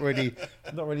 I'm not really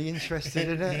interested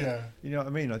in it. Yeah. You know what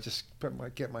I mean? I just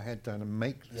get my head down and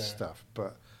make the stuff,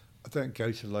 but I don't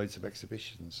go to loads of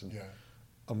exhibitions, and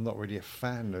I'm not really a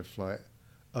fan of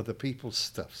other people's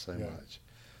stuff so much.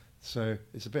 So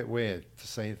it's a bit weird to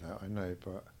say that, I know,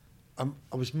 but I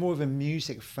was more of a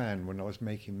music fan when I was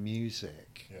making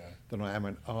music than I am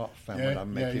an art fan when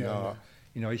I'm making art.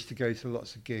 I used to go to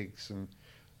lots of gigs and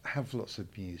have lots of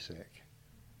music.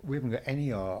 We haven't got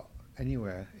any art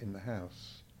anywhere in the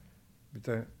house. We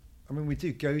don't. I mean, we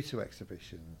do go to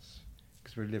exhibitions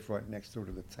because we live right next door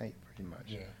to the Tate, pretty much.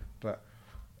 Yeah. But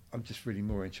I'm just really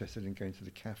more interested in going to the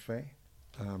cafe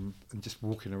and just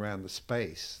walking around the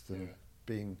space than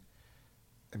being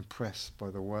impressed by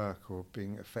the work or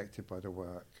being affected by the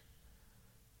work.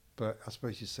 But I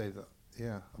suppose you say that,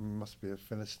 I must be a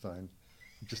Philistine.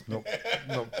 I'm just not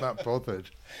that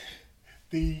bothered.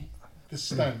 The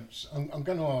stamps. I'm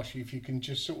going to ask you if you can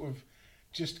just sort of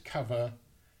cover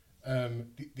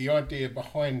the idea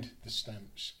behind the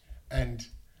stamps. And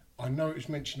I know it was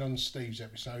mentioned on Steve's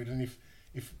episode, and if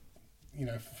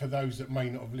for those that may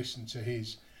not have listened to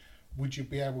his, would you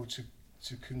be able to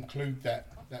conclude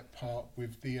that part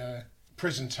with the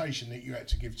presentation that you had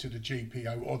to give to the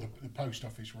GPO or the post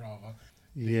office rather?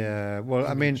 Yeah, well,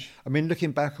 image. I mean,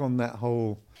 looking back on that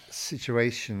whole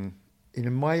situation,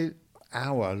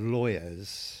 our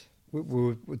lawyers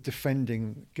were going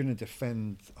to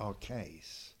defend our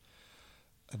case,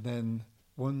 and then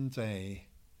one day,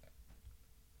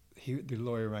 the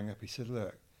lawyer rang up. He said,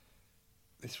 "Look,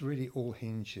 this really all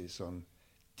hinges on,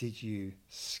 did you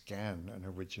scan an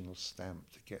original stamp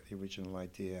to get the original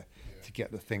idea, to get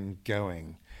the thing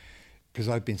going? Because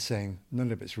I've been saying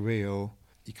none of it's real.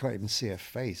 You can't even see a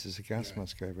face. There's a gas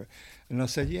mask over it." And I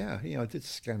said, yeah, I did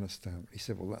scan a stamp. He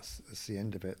said, well, that's the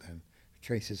end of it then. The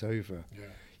case is over.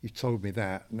 Yeah. You've told me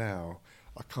that now.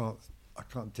 I can't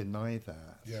deny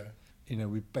that. Yeah.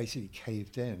 We basically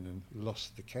caved in and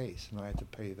lost the case, and I had to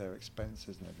pay their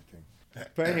expenses and everything.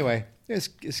 But anyway, it's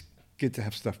good to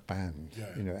have stuff banned. Yeah.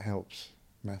 You know, it helps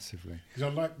massively.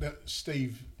 Because I like that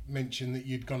Steve mentioned that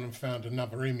you'd gone and found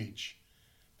another image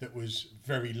that was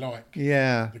very like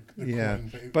the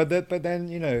coin, but then,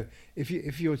 you know,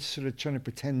 if you're sort of trying to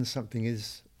pretend something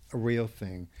is a real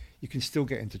thing, you can still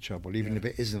get into trouble, even if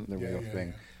it isn't the real thing.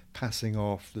 Yeah. Passing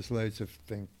off, there's loads of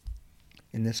things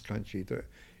in this country that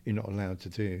you're not allowed to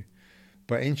do.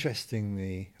 But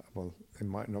interestingly, well, it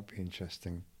might not be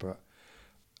interesting, but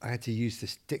I had to use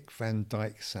this Dick Van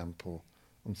Dyke sample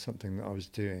on something that I was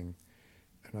doing,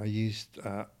 and I used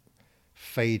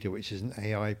Fader, which is an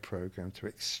AI program, to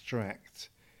extract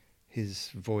his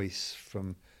voice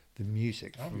from the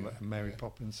music from a Mary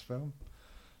Poppins film.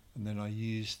 And then I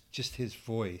used just his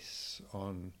voice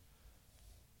on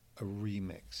a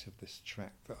remix of this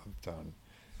track that I've done.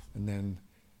 And then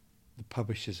the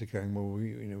publishers are going, well,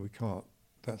 we can't,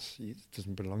 it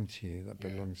doesn't belong to you, that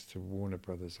belongs to Warner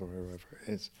Brothers or whoever it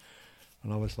is.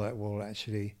 And I was like, well,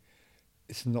 actually,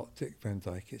 it's not Dick Van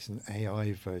Dyke, it's an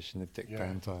AI version of Dick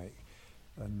Van Dyke.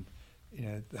 And, you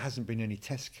know, there hasn't been any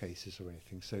test cases or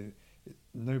anything, so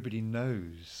nobody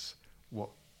knows what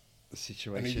the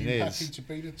situation is. And are you happy to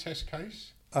be the test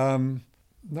case?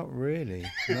 Not really.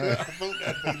 No. I thought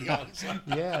that'd be the answer.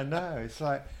 Yeah, no, it's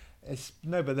like,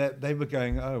 but they were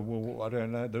going, oh, well, I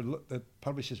don't know. The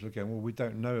publishers were going, well, we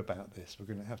don't know about this. We're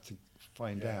going to have to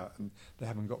find out. And they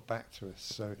haven't got back to us.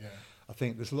 So I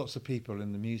think there's lots of people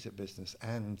in the music business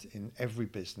and in every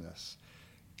business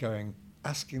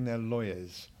asking their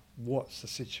lawyers, what's the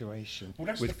situation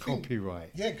with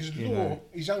copyright? Yeah, because law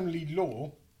is only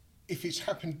law if it's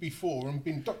happened before and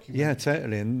been documented. Yeah,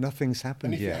 totally, and nothing's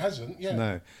happened yet. And if it hasn't,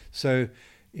 No. So,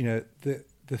 you know,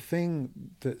 the thing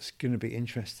that's going to be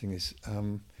interesting is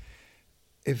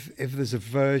if there's a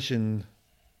version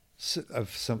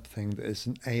of something that is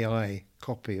an AI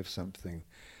copy of something,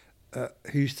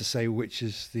 who's to say which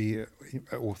is the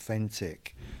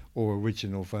authentic or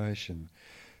original version?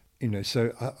 You know,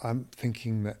 so I'm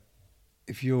thinking that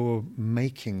if you're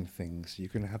making things, you're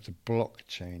going to have to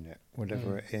blockchain it,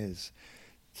 whatever it is,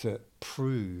 to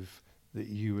prove that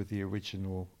you were the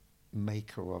original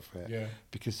maker of it. Yeah.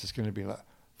 Because there's going to be like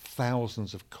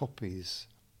thousands of copies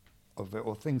of it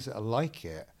or things that are like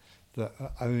it that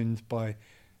are owned by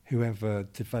whoever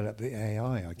developed the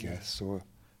AI, I guess, or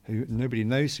who nobody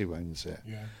knows who owns it.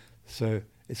 Yeah. So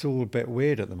it's all a bit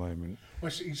weird at the moment. Well,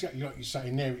 it's exactly like you're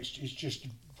saying there. It's just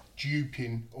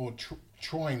duping or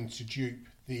trying to dupe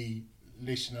the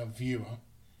listener, viewer,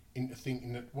 into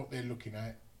thinking that what they're looking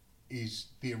at is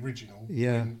the original.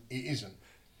 Yeah. And it isn't.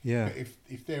 Yeah. But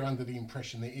if they're under the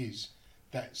impression it is,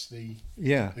 that's the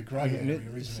grey I mean, area,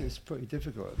 isn't it? It's pretty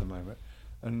difficult at the moment.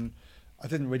 And I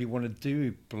didn't really want to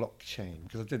do blockchain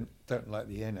because I don't like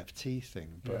the NFT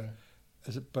thing, but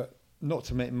but not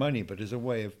to make money, but as a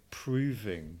way of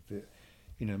proving that,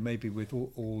 you know, maybe with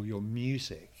all your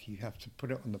music, you have to put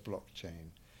it on the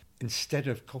blockchain instead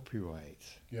of copyright.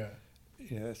 Yeah.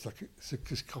 You know, it's like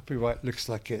because copyright looks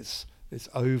like it's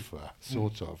over,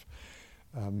 sort of,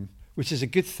 which is a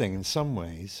good thing in some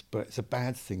ways, but it's a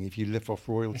bad thing if you live off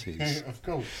royalties. Of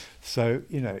course. So,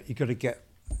 you know, you got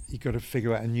to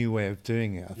figure out a new way of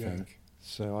doing it, I think.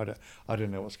 So I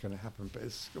don't know what's going to happen, but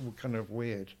it's kind of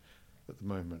weird at the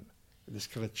moment. This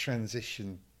kind of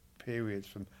transition period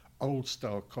from old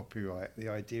style copyright, the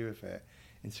idea of it,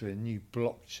 into a new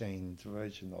blockchain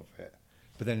version of it.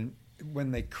 But then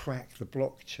when they crack the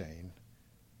blockchain,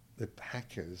 the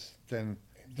hackers, then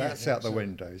that's out the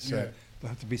window. So there'll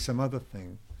have to be some other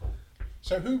thing.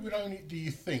 So who would own it, do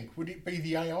you think? Would it be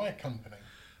the AI company?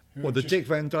 Well, the Dick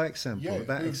Van Dyke sample,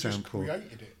 that who example. just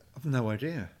created it? I've no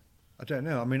idea. I don't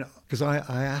know. I mean, because I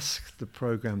asked the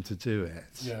program to do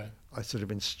it. Yeah. I sort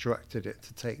of instructed it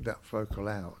to take that vocal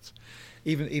out.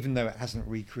 Even though it hasn't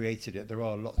recreated it, there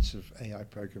are lots of AI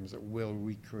programs that will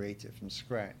recreate it from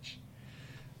scratch.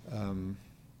 And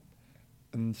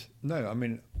no, I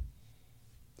mean,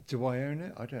 do I own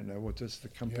it? I don't know. Or does the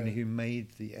company who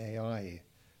made the AI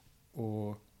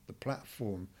or the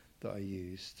platform that I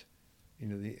used, you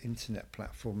know, the internet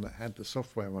platform that had the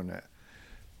software on it?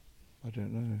 I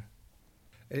don't know.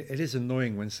 It is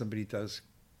annoying when somebody does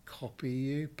copy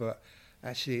you, but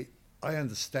actually I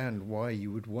understand why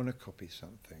you would want to copy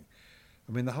something.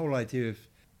 I mean, the whole idea of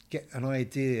get an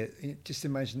idea, just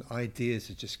imagine ideas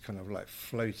are just kind of like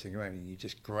floating around and you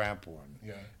just grab one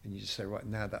and you just say, right,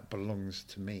 now that belongs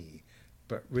to me.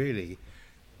 But really,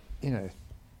 you know,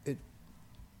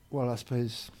 I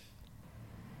suppose,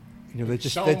 you know,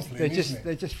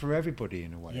 they're just for everybody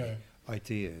in a way,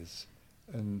 ideas.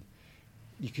 And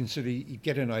you can you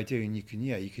get an idea and you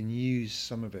can use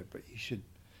some of it, but you should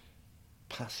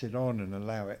pass it on and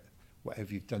allow it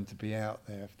whatever you've done to be out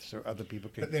there, so other people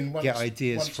can But then get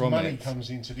ideas from money it. comes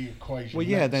into the equation. Well,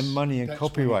 yeah, then money and that's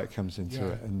copyright when comes into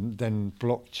yeah. it, and then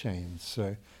blockchain.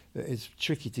 So it's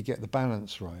tricky to get the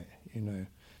balance right,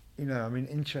 I mean,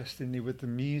 interestingly, with the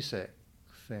music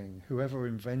thing, whoever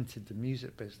invented the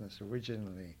music business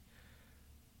originally,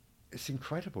 it's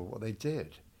incredible what they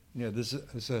did. There's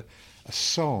a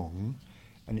song,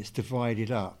 and it's divided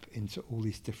up into all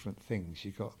these different things.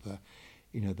 You've got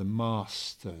the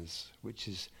masters, which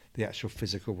is the actual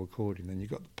physical recording. Then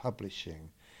you've got the publishing,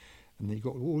 and then you've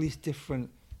got all these different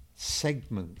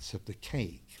segments of the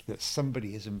cake that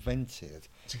somebody has invented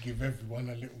to give everyone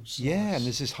a little slice. Yeah, and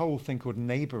there's this whole thing called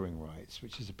neighbouring rights,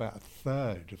 which is about a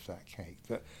third of that cake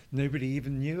that nobody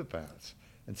even knew about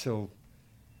until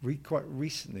quite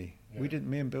recently. Yeah.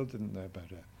 Me and Bill didn't know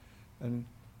about it. And,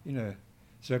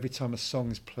 so every time a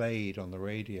song's played on the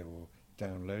radio or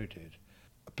downloaded,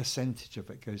 a percentage of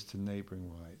it goes to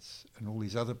neighbouring rights, and all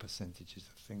these other percentages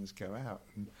of things go out.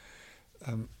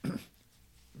 And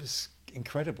it's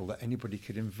incredible that anybody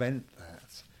could invent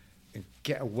that and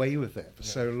get away with it for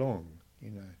so long,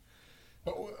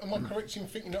 But am I correct in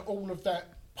thinking that all of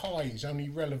that pie is only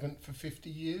relevant for 50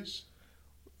 years?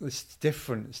 It's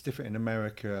different. It's different in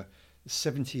America.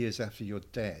 70 years after you're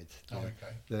dead,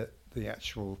 the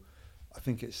actual, I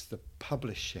think it's the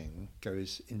publishing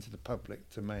goes into the public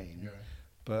domain,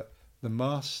 but the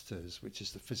masters, which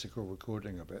is the physical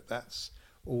recording of it, that's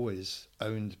always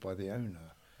owned by the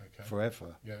owner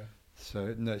forever. Yeah.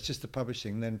 So no, it's just the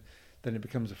publishing. Then it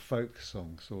becomes a folk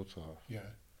song, sort of. Yeah.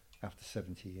 After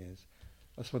 70 years,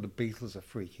 that's why the Beatles are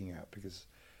freaking out, because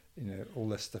all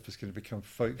their stuff is going to become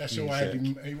folk That's music. all I had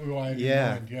in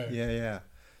mind.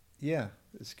 Yeah.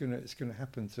 It's gonna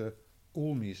happen to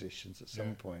all musicians at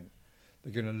some point.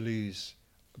 They're going to lose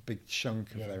a big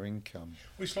chunk of their income.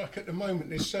 Well, it's like at the moment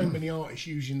there's so many artists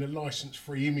using the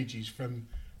license-free images from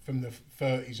the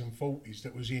 30s and 40s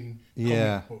that was in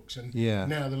comic books, and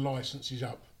now the license is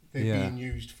up. They're being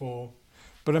used for.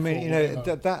 But I mean,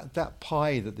 that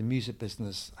pie that the music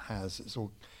business has,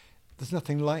 there's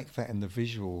nothing like that in the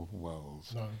visual world.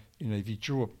 No. If you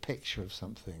draw a picture of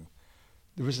something,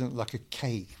 there isn't like a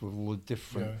cake with all the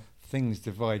different things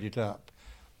divided up,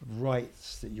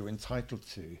 rights that you're entitled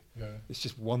to. Yeah. It's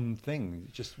just one thing,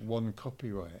 just one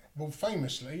copyright. Well,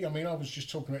 famously, I mean, I was just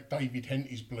talking about David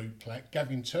Henty's blue plaque,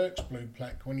 Gavin Turk's blue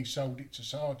plaque, when he sold it to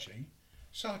Saatchi.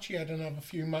 Saatchi had another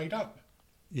few made up.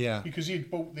 Yeah. Because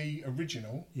he'd bought the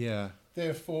original. Yeah.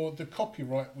 Therefore, the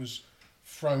copyright was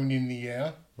thrown in the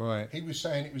air. Right. He was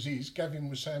saying it was his. Gavin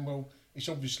was saying, well, it's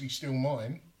obviously still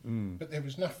mine. Mm. But there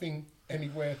was nothing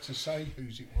anywhere to say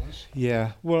whose it was.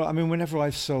 Yeah. Well, I mean, when I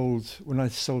sold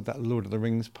that Lord of the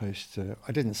Rings poster,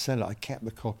 I didn't sell it. I kept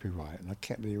the copyright and I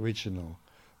kept the original,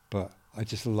 but I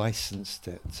just licensed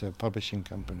it to a publishing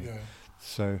company. Yeah.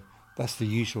 So that's the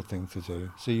usual thing to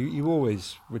do. So you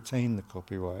always retain the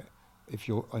copyright if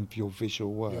your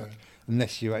visual work,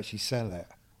 unless you actually sell it.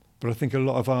 But I think a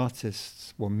lot of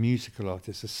artists, musical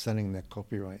artists, are selling their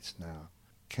copyrights now,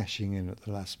 cashing in at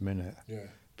the last minute. Yeah.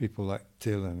 People like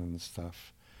Dylan and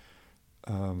stuff.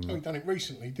 We've done it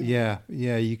recently, didn't we?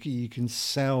 Yeah. You can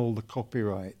sell the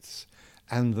copyrights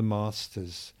and the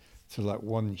masters to like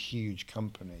one huge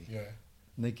company. Yeah.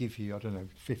 And they give you,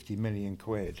 50 million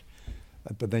quid,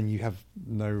 but then you have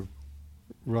no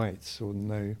rights or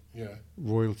no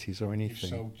royalties or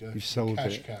anything. You've sold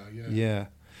cash it. Cow, yeah.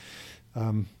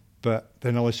 But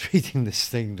then I was reading this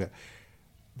thing that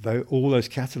though all those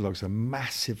catalogues are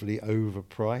massively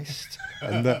overpriced,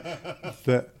 and that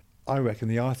I reckon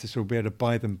the artists will be able to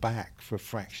buy them back for a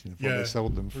fraction of what they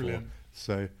sold them for.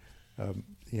 So,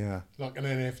 like an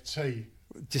NFT.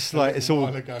 Just like it's all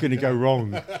going to go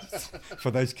wrong for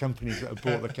those companies that have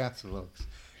bought the catalogues,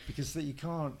 because that you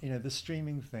can't, the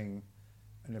streaming thing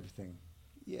and everything.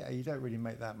 Yeah, you don't really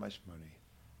make that much money.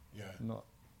 Yeah.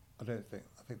 I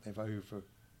think they've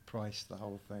overpriced the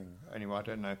whole thing. Anyway, I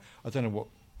don't know what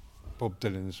Bob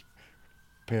Dylan's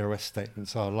PRS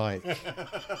statements are like.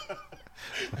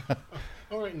 I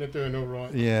reckon they're doing all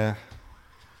right. Yeah.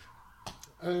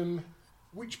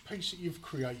 Which piece that you've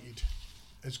created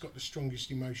has got the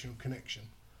strongest emotional connection?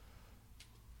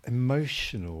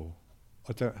 Emotional?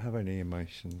 I don't have any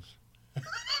emotions.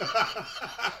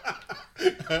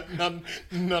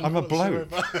 None I'm a bloke.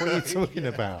 What are you talking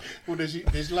about? Well,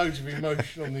 there's loads of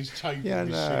emotion on this table. Yeah,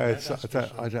 no,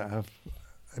 I don't have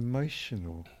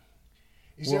emotional.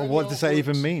 What does that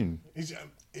even mean?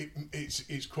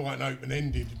 It's quite an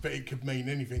open-ended, but it could mean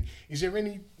anything. Is there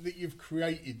any that you've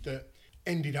created that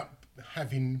ended up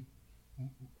having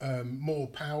more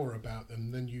power about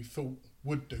them than you thought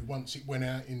would do once it went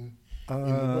out in the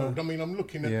world? I mean, I'm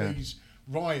looking at these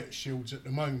riot shields at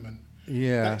the moment.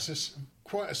 Yeah. That's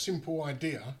quite a simple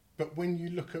idea, but when you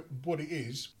look at what it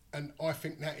is, and I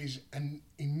think that is an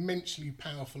immensely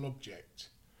powerful object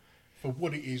for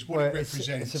what it is, what it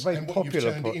represents, it's a very and what popular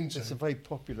you've turned it into. It's a very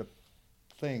popular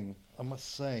thing, I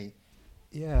must say.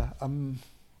 Yeah, I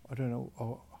don't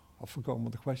know, I've forgotten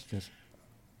what the question is.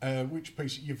 Which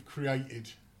piece that you've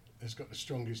created has got the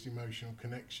strongest emotional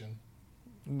connection?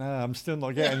 No, I'm still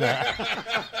not getting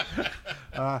that.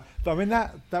 But I mean,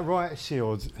 that riot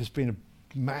shield has been a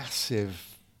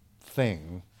massive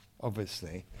thing,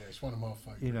 obviously. Yeah, it's one of my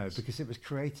favourites. You know, because it was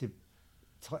created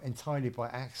entirely by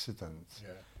accident.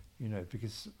 Yeah. You know,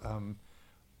 because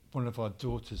one of our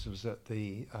daughters was at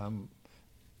the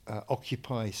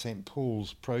Occupy St.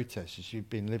 Paul's protest.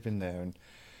 She'd been living there, and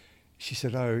she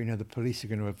said, "Oh, you know, the police are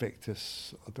going to evict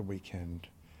us at the weekend."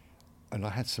 And I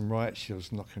had some riot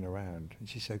shields knocking around. And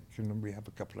she said, "Can we have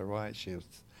a couple of riot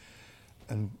shields?"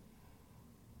 And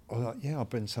I was like, "Yeah, I'll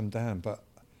bring some down." But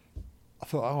I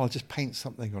thought, I'll just paint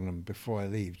something on them before I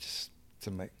leave, just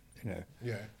to make, you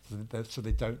know, so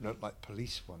they don't look like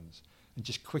police ones. And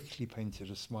just quickly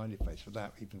painted a smiley face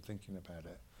without even thinking about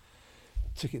it.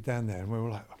 Took it down there, and we were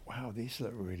like, "Wow, these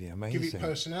look really amazing." Give it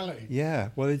personality. Yeah.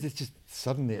 Well, it just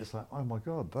suddenly it's like, "Oh my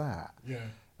God, that." Yeah.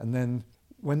 And then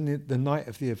when the night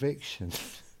of the eviction,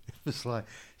 it was like,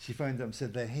 she phoned up and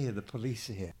said, "They're here, the police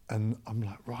are here." And I'm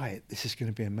like, right, this is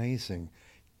going to be amazing.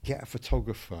 Get a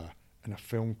photographer and a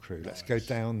film crew. Let's go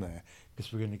down there,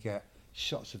 because we're going to get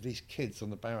shots of these kids on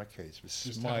the barricades with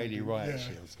smiley riot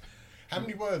shields. How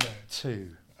many were there?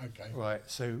 2. Okay. Right,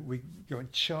 so we go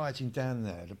charging down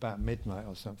there at about midnight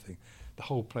or something. The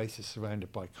whole place is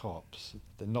surrounded by cops.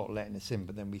 They're not letting us in,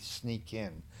 but then we sneak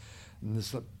in. And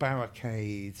there's a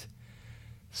barricade,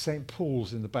 St.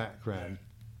 Paul's in the background,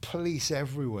 police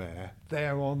everywhere.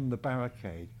 They're on the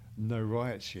barricade, no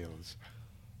riot shields.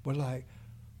 We're like,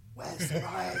 "Where's the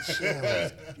riot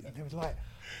shields?" And they were like,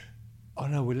 "Oh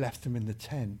no, we left them in the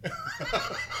tent."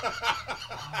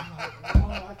 I'm like,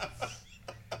 what?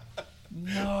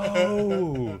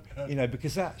 No, you know,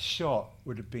 because that shot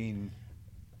would have been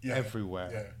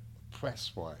everywhere,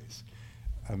 press-wise.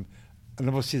 And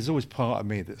obviously there's always part of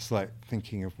me that's like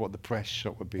thinking of what the press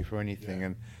shot would be for anything,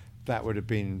 and that would have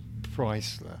been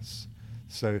priceless.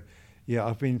 So,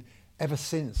 yeah, ever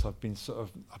since I've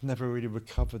never really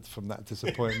recovered from that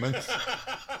disappointment.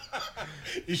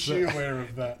 Is she aware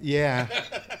of that? Yeah,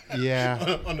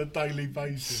 yeah. on a daily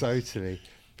basis. Totally,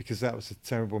 because that was a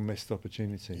terrible missed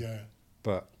opportunity. Yeah.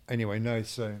 But anyway, no,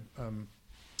 so,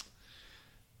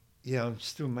 yeah, I'm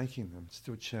still making them,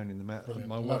 still churning them out. Brilliant.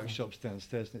 My workshop's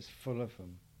downstairs and it's full of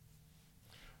them.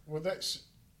 Well, that's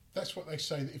what they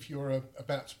say, that if you're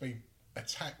about to be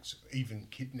attacked, even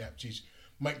kidnapped, is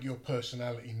make your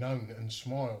personality known and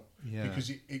smile. Yeah. Because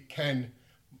it can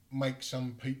make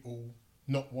some people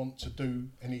not want to do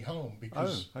any harm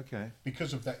because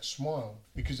of that smile,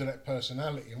 because of that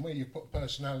personality. And where you put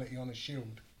personality on a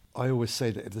shield. I always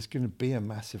say that if there's going to be a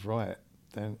massive riot,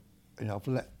 then, you know, I've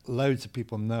let loads of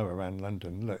people know around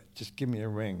London, look, just give me a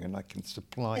ring and I can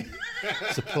supply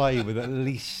you with at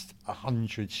least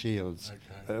 100 shields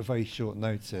at a very short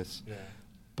notice. Yeah.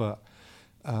 But,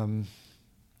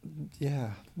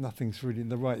 yeah, nothing's really,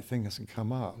 the right thing hasn't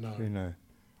come up, you know.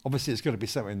 Obviously it's got to be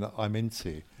something that I'm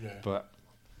into, but,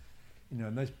 you know,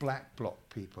 and those black bloc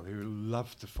people who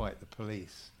love to fight the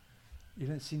police, you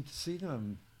don't seem to see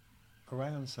them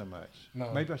around so much.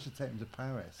 No. Maybe I should take them to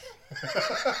Paris.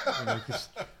 You know, because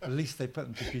at least they put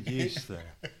them to good use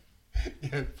there.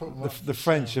 Yeah, put them The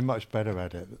French are much better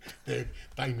at it. They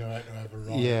know how to have a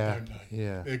riot, don't they?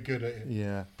 Yeah. They're good at it.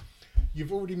 Yeah.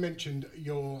 You've already mentioned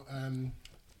your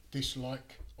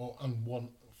dislike or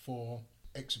unwant for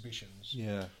exhibitions.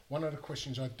 Yeah. One of the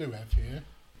questions I do have here,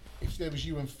 if there was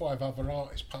you and 5 other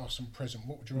artists, past and present,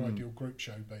 what would your ideal group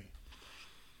show be?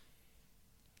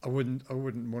 I wouldn't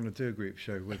want to do a group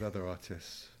show with other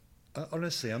artists.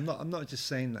 Honestly, I'm not just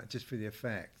saying that just for the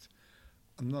effect.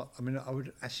 I'm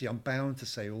bound to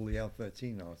say all the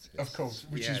L13 artists. Of course,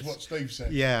 which is what Steve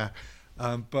said. Yeah.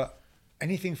 But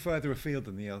anything further afield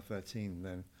than the L13,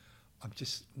 then I'm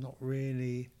just not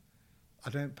really,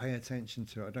 I don't pay attention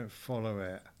to it. I don't follow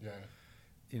it. Yeah.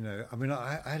 You know, I mean,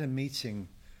 I had a meeting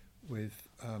with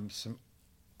some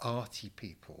arty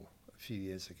people a few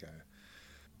years ago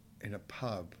in a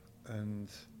pub, and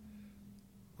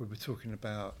we were talking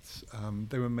about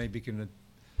they were maybe going to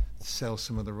sell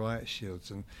some of the riot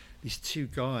shields, and these 2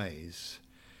 guys,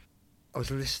 I was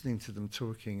listening to them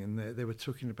talking, and they were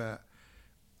talking about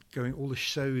going all the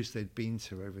shows they'd been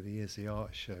to over the years, the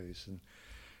art shows, and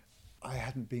I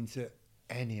hadn't been to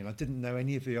any, and I didn't know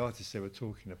any of the artists they were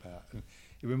talking about. And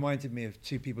it reminded me of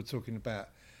two people talking about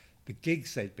the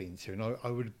gigs they'd been to, and I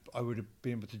would have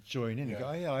been able to join in. And go,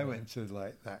 oh yeah, I went to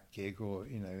like that gig, or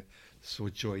saw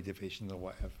Joy Division or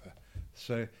whatever.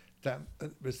 So that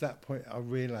was that point I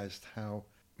realised how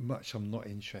much I'm not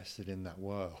interested in that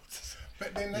world.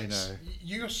 But then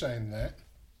you're saying that,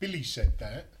 Billy said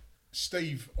that,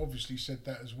 Steve obviously said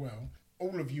that as well.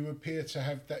 All of you appear to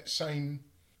have that same,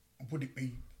 would it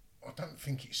be, I don't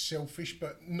think it's selfish,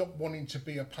 but not wanting to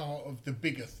be a part of the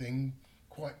bigger thing,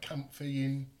 quite comfy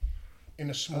in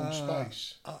a small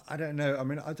space. I don't know. I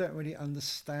mean, I don't really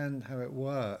understand how it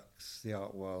works, the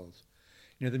art world.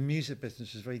 The music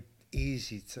business is very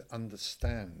easy to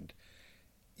understand.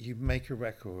 You make a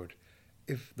record,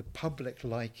 if the public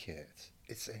like it,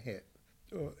 it's a hit.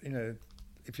 Or,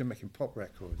 if you're making pop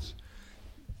records,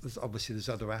 there's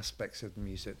other aspects of the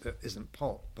music that isn't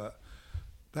pop, but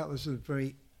that was a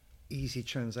very easy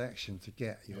transaction to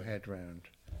get your head round.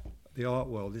 The art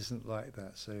world isn't like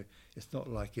that, so it's not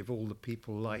like if all the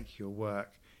people like your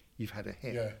work, you've had a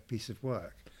hit piece of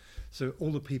work. So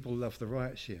all the people love the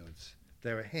Riot Shields.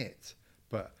 They're a hit,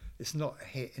 but it's not a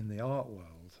hit in the art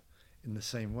world in the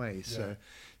same way. So,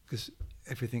 because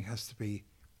everything has to be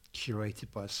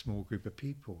curated by a small group of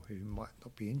people who might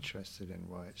not be interested in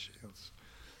Riot Shields.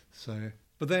 So,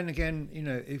 but then again,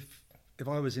 if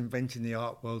I was inventing the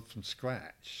art world from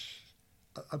scratch,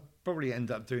 I'd probably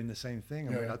end up doing the same thing.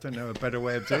 I mean, I don't know a better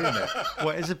way of doing it.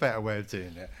 What is a better way of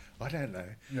doing it? I don't know.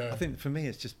 I think for me,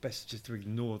 it's just best just to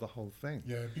ignore the whole thing.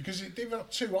 Yeah, because there are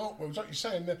two art worlds, like you're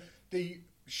saying. The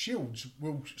shields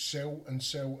will sell and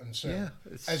sell and sell. Yeah,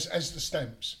 as the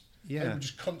stamps. Yeah, they will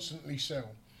just constantly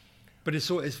sell. But it's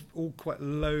all quite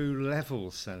low level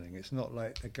selling. It's not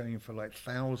like they're going for like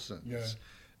thousands.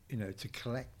 Yeah. To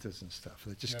collectors and stuff.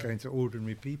 They're just going to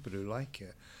ordinary people who like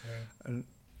it. Yeah. And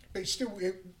but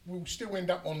it will still end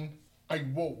up on a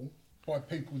wall by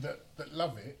people that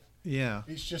love it. Yeah.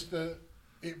 It's just that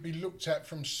it'd be looked at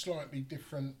from slightly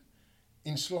different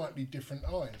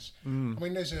eyes. I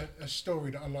mean, there's a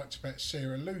story that I liked about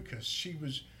Sarah Lucas. She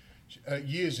was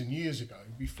years and years ago,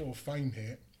 before fame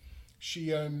hit, she'd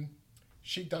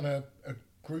done a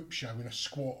group show in a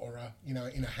squat or in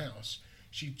a house.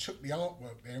 She took the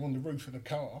artwork there on the roof of the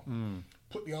car,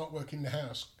 put the artwork in the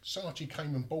house. Saatchi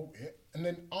came and bought it, and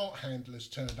then art handlers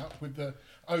turned up with the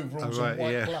overalls and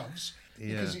white gloves,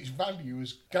 because its value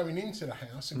was going into the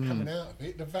house and coming out of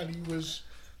it. The value was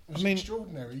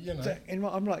extraordinary,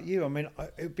 I'm like you. I mean,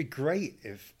 it would be great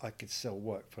if I could sell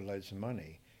work for loads of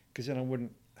money, because then I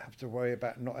wouldn't have to worry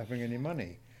about not having any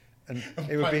money. And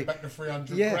it would be back to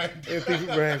 300 grand. It would be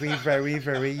very, very,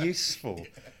 very useful,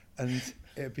 and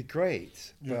it would be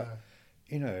great. But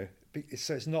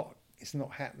so it's not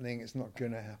happening. It's not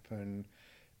going to happen.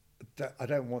 I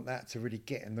don't want that to really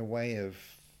get in the way of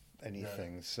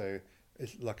anything. Yeah. So,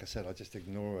 it's, like I said, I just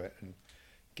ignore it and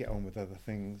get on with other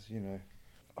things.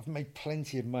 I've made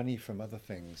plenty of money from other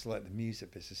things, like the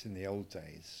music business in the old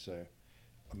days. So,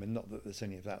 I mean, not that there's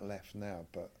any of that left now,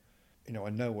 but I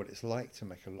know what it's like to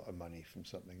make a lot of money from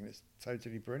something, and it's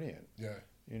totally brilliant. Yeah.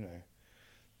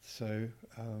 So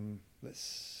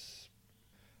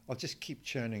I'll just keep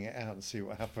churning it out and see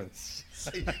what happens.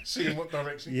 see in what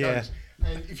direction it goes.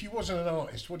 And if you wasn't an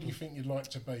artist, what do you think you'd like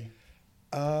to be?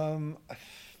 I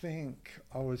think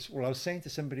I was saying to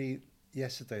somebody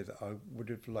yesterday that I would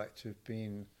have liked to have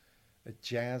been a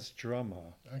jazz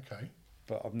drummer. Okay.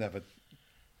 But I've never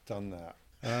done that.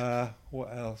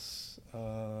 What else?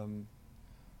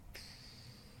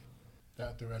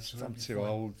 That'd do absolutely I'm too fine.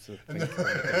 old to think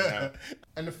about it now.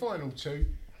 And the final two,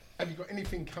 have you got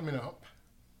anything coming up?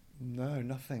 No,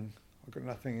 nothing. I've got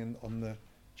nothing on the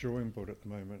drawing board at the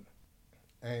moment.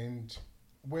 And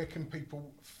where can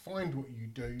people find what you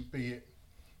do, be it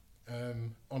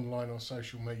online or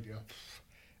social media?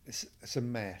 It's a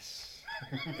mess.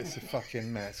 It's a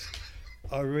fucking mess.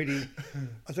 I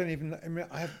don't even know. I mean,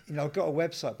 I've got a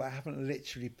website, but I haven't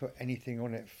literally put anything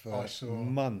on it for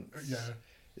months. Yeah.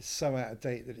 It's so out of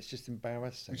date that it's just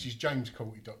embarrassing. Which is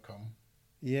jamescauty.com.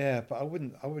 Yeah, but I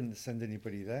wouldn't send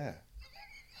anybody there.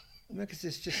 No, because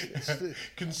it's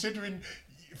considering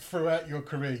throughout your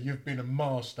career you've been a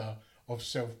master of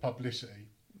self-publicity.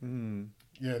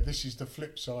 Yeah, this is the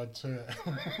flip side to it.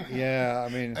 Yeah,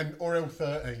 I mean, and or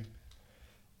L13.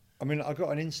 I mean, I've got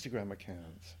an Instagram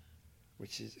account,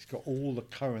 it's got all the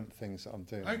current things that I'm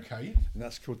doing. Okay. And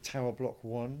that's called Tower Block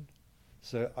 1.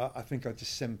 So I think I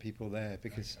just send people there,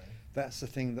 because that's the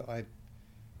thing that I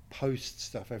post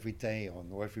stuff every day on,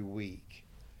 or every week.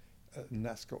 And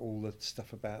that's got all the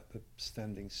stuff about the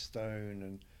Standing Stone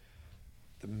and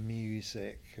the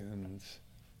music and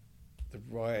the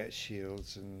riot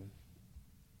shields and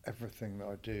everything that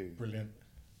I do. Brilliant.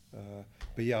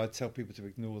 But yeah, I'd tell people to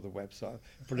ignore the website.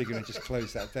 I'm probably going to just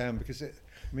close that down because it's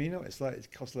like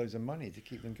it costs loads of money to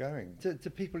keep them going. Do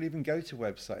people even go to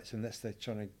websites unless they're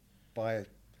trying to buy a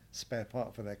spare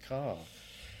part for their car?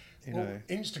 You know,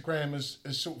 Instagram has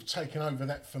sort of taken over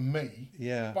that for me.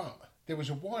 Yeah. But there was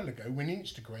a while ago when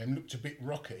Instagram looked a bit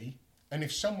rocky, and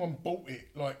if someone bought it,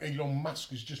 like Elon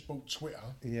Musk has just bought Twitter,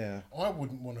 I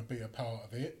wouldn't want to be a part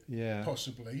of it. Yeah.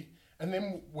 Possibly. And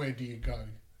then where do you go?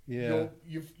 Yeah.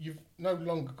 You've no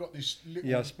longer got this little...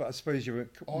 Yeah, I suppose you're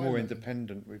more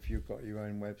independent if you've got your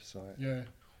own website. Yeah.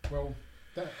 Well,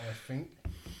 that, I think,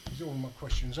 is all my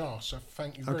questions are. So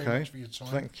thank you very much for your time.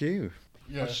 Thank you.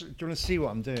 Yeah. Do you want to see what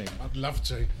I'm doing? I'd love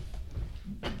to. This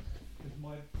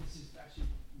is actually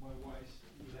my wife's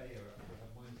layer.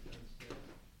 Mine's downstairs.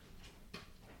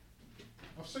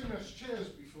 I've seen those chairs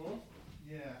before.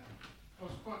 Yeah. I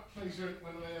was quite pleased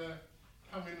when I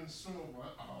come in and saw one.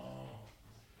 Oh.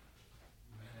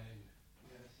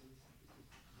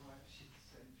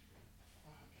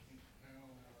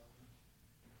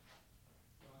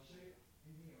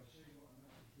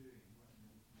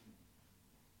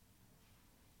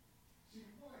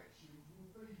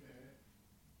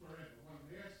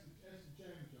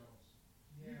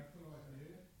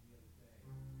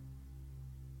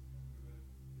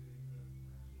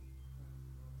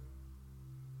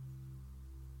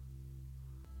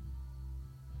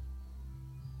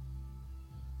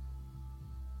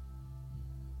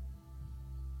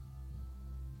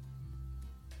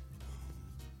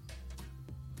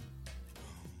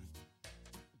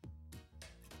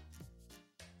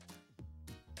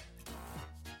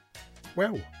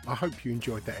 Well, I hope you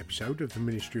enjoyed that episode of the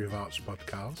Ministry of Arts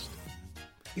podcast.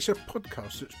 It's a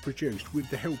podcast that's produced with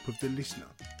the help of the listener.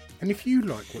 And if you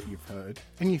like what you've heard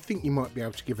and you think you might be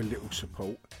able to give a little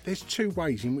support, there's two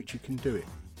ways in which you can do it.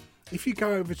 If you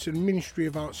go over to the Ministry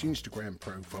of Arts Instagram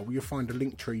profile, you'll find a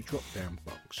Linktree drop-down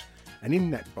box. And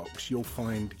in that box, you'll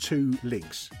find two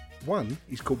links. One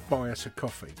is called Buy Us a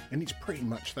Coffee, and it's pretty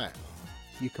much that.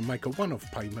 You can make a one-off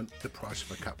payment, the price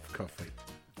of a cup of coffee.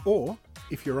 Or,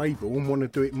 if you're able and want to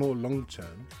do it more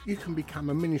long-term, you can become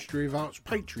a Ministry of Arts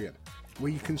Patreon,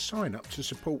 where you can sign up to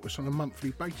support us on a monthly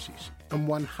basis. And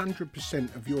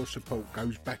 100% of your support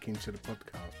goes back into the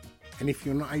podcast. And if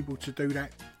you're not able to do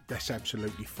that, that's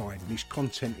absolutely fine. This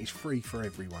content is free for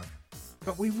everyone.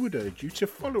 But we would urge you to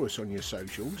follow us on your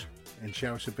socials and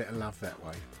show us a bit of love that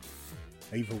way.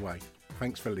 Either way,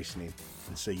 thanks for listening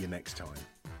and see you next time.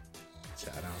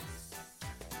 Ta-da.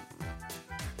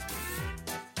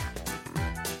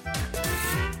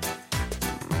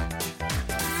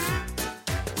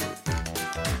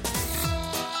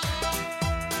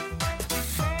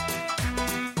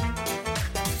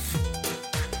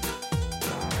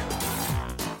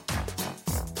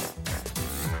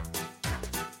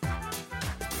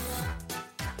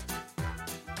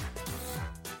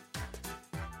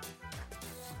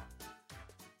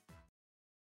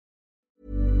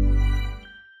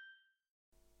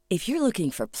 If you're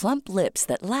looking for plump lips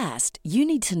that last, you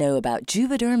need to know about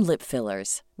Juvederm lip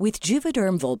fillers. With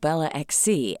Juvederm Volbella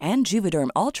XC and Juvederm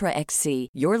Ultra XC,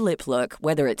 your lip look,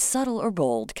 whether it's subtle or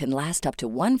bold, can last up to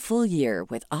 1 full year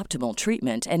with optimal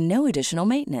treatment and no additional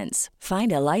maintenance.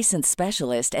 Find a licensed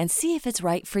specialist and see if it's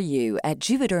right for you at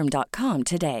Juvederm.com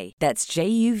today. That's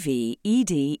JUVEDERM.com.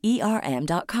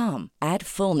 Add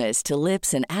fullness to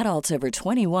lips in adults over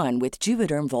 21 with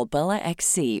Juvederm Volbella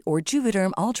XC or Juvederm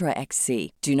Ultra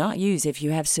XC. Do not use if you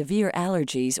have severe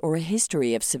allergies or a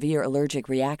history of severe allergic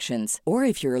reactions, or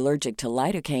if you're allergic to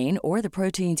lidocaine or the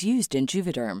proteins used in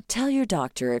Juvederm. Tell your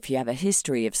doctor if you have a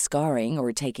history of scarring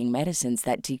or taking medicines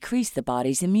that decrease the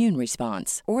body's immune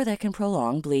response or that can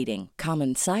prolong bleeding.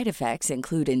 Common side effects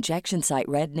include injection site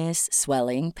redness,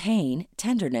 swelling, pain,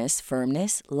 tenderness,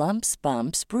 firmness, lumps,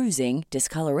 bumps, bruising,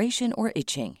 discoloration, or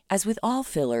itching. As with all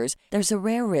fillers, there's a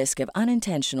rare risk of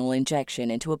unintentional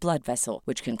injection into a blood vessel,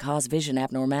 which can cause vision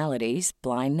abnormalities,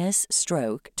 blindness,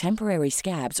 stroke, temporary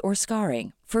scabs, or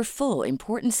scarring. For full,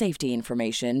 important safety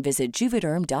information, visit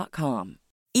Juvederm.com.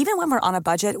 Even when we're on a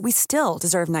budget, we still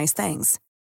deserve nice things.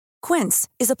 Quince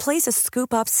is a place to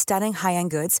scoop up stunning high-end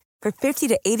goods for 50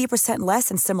 to 80% less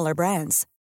than similar brands.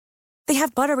 They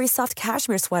have buttery soft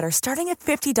cashmere sweaters starting at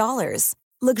 $50,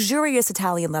 luxurious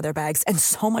Italian leather bags, and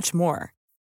so much more.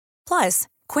 Plus,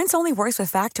 Quince only works with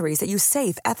factories that use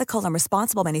safe, ethical, and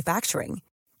responsible manufacturing.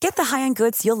 Get the high-end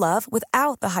goods you'll love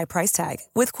without the high price tag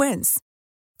with Quince.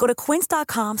 Go to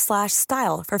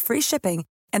quince.com/style for free shipping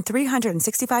and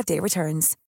 365-day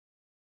returns.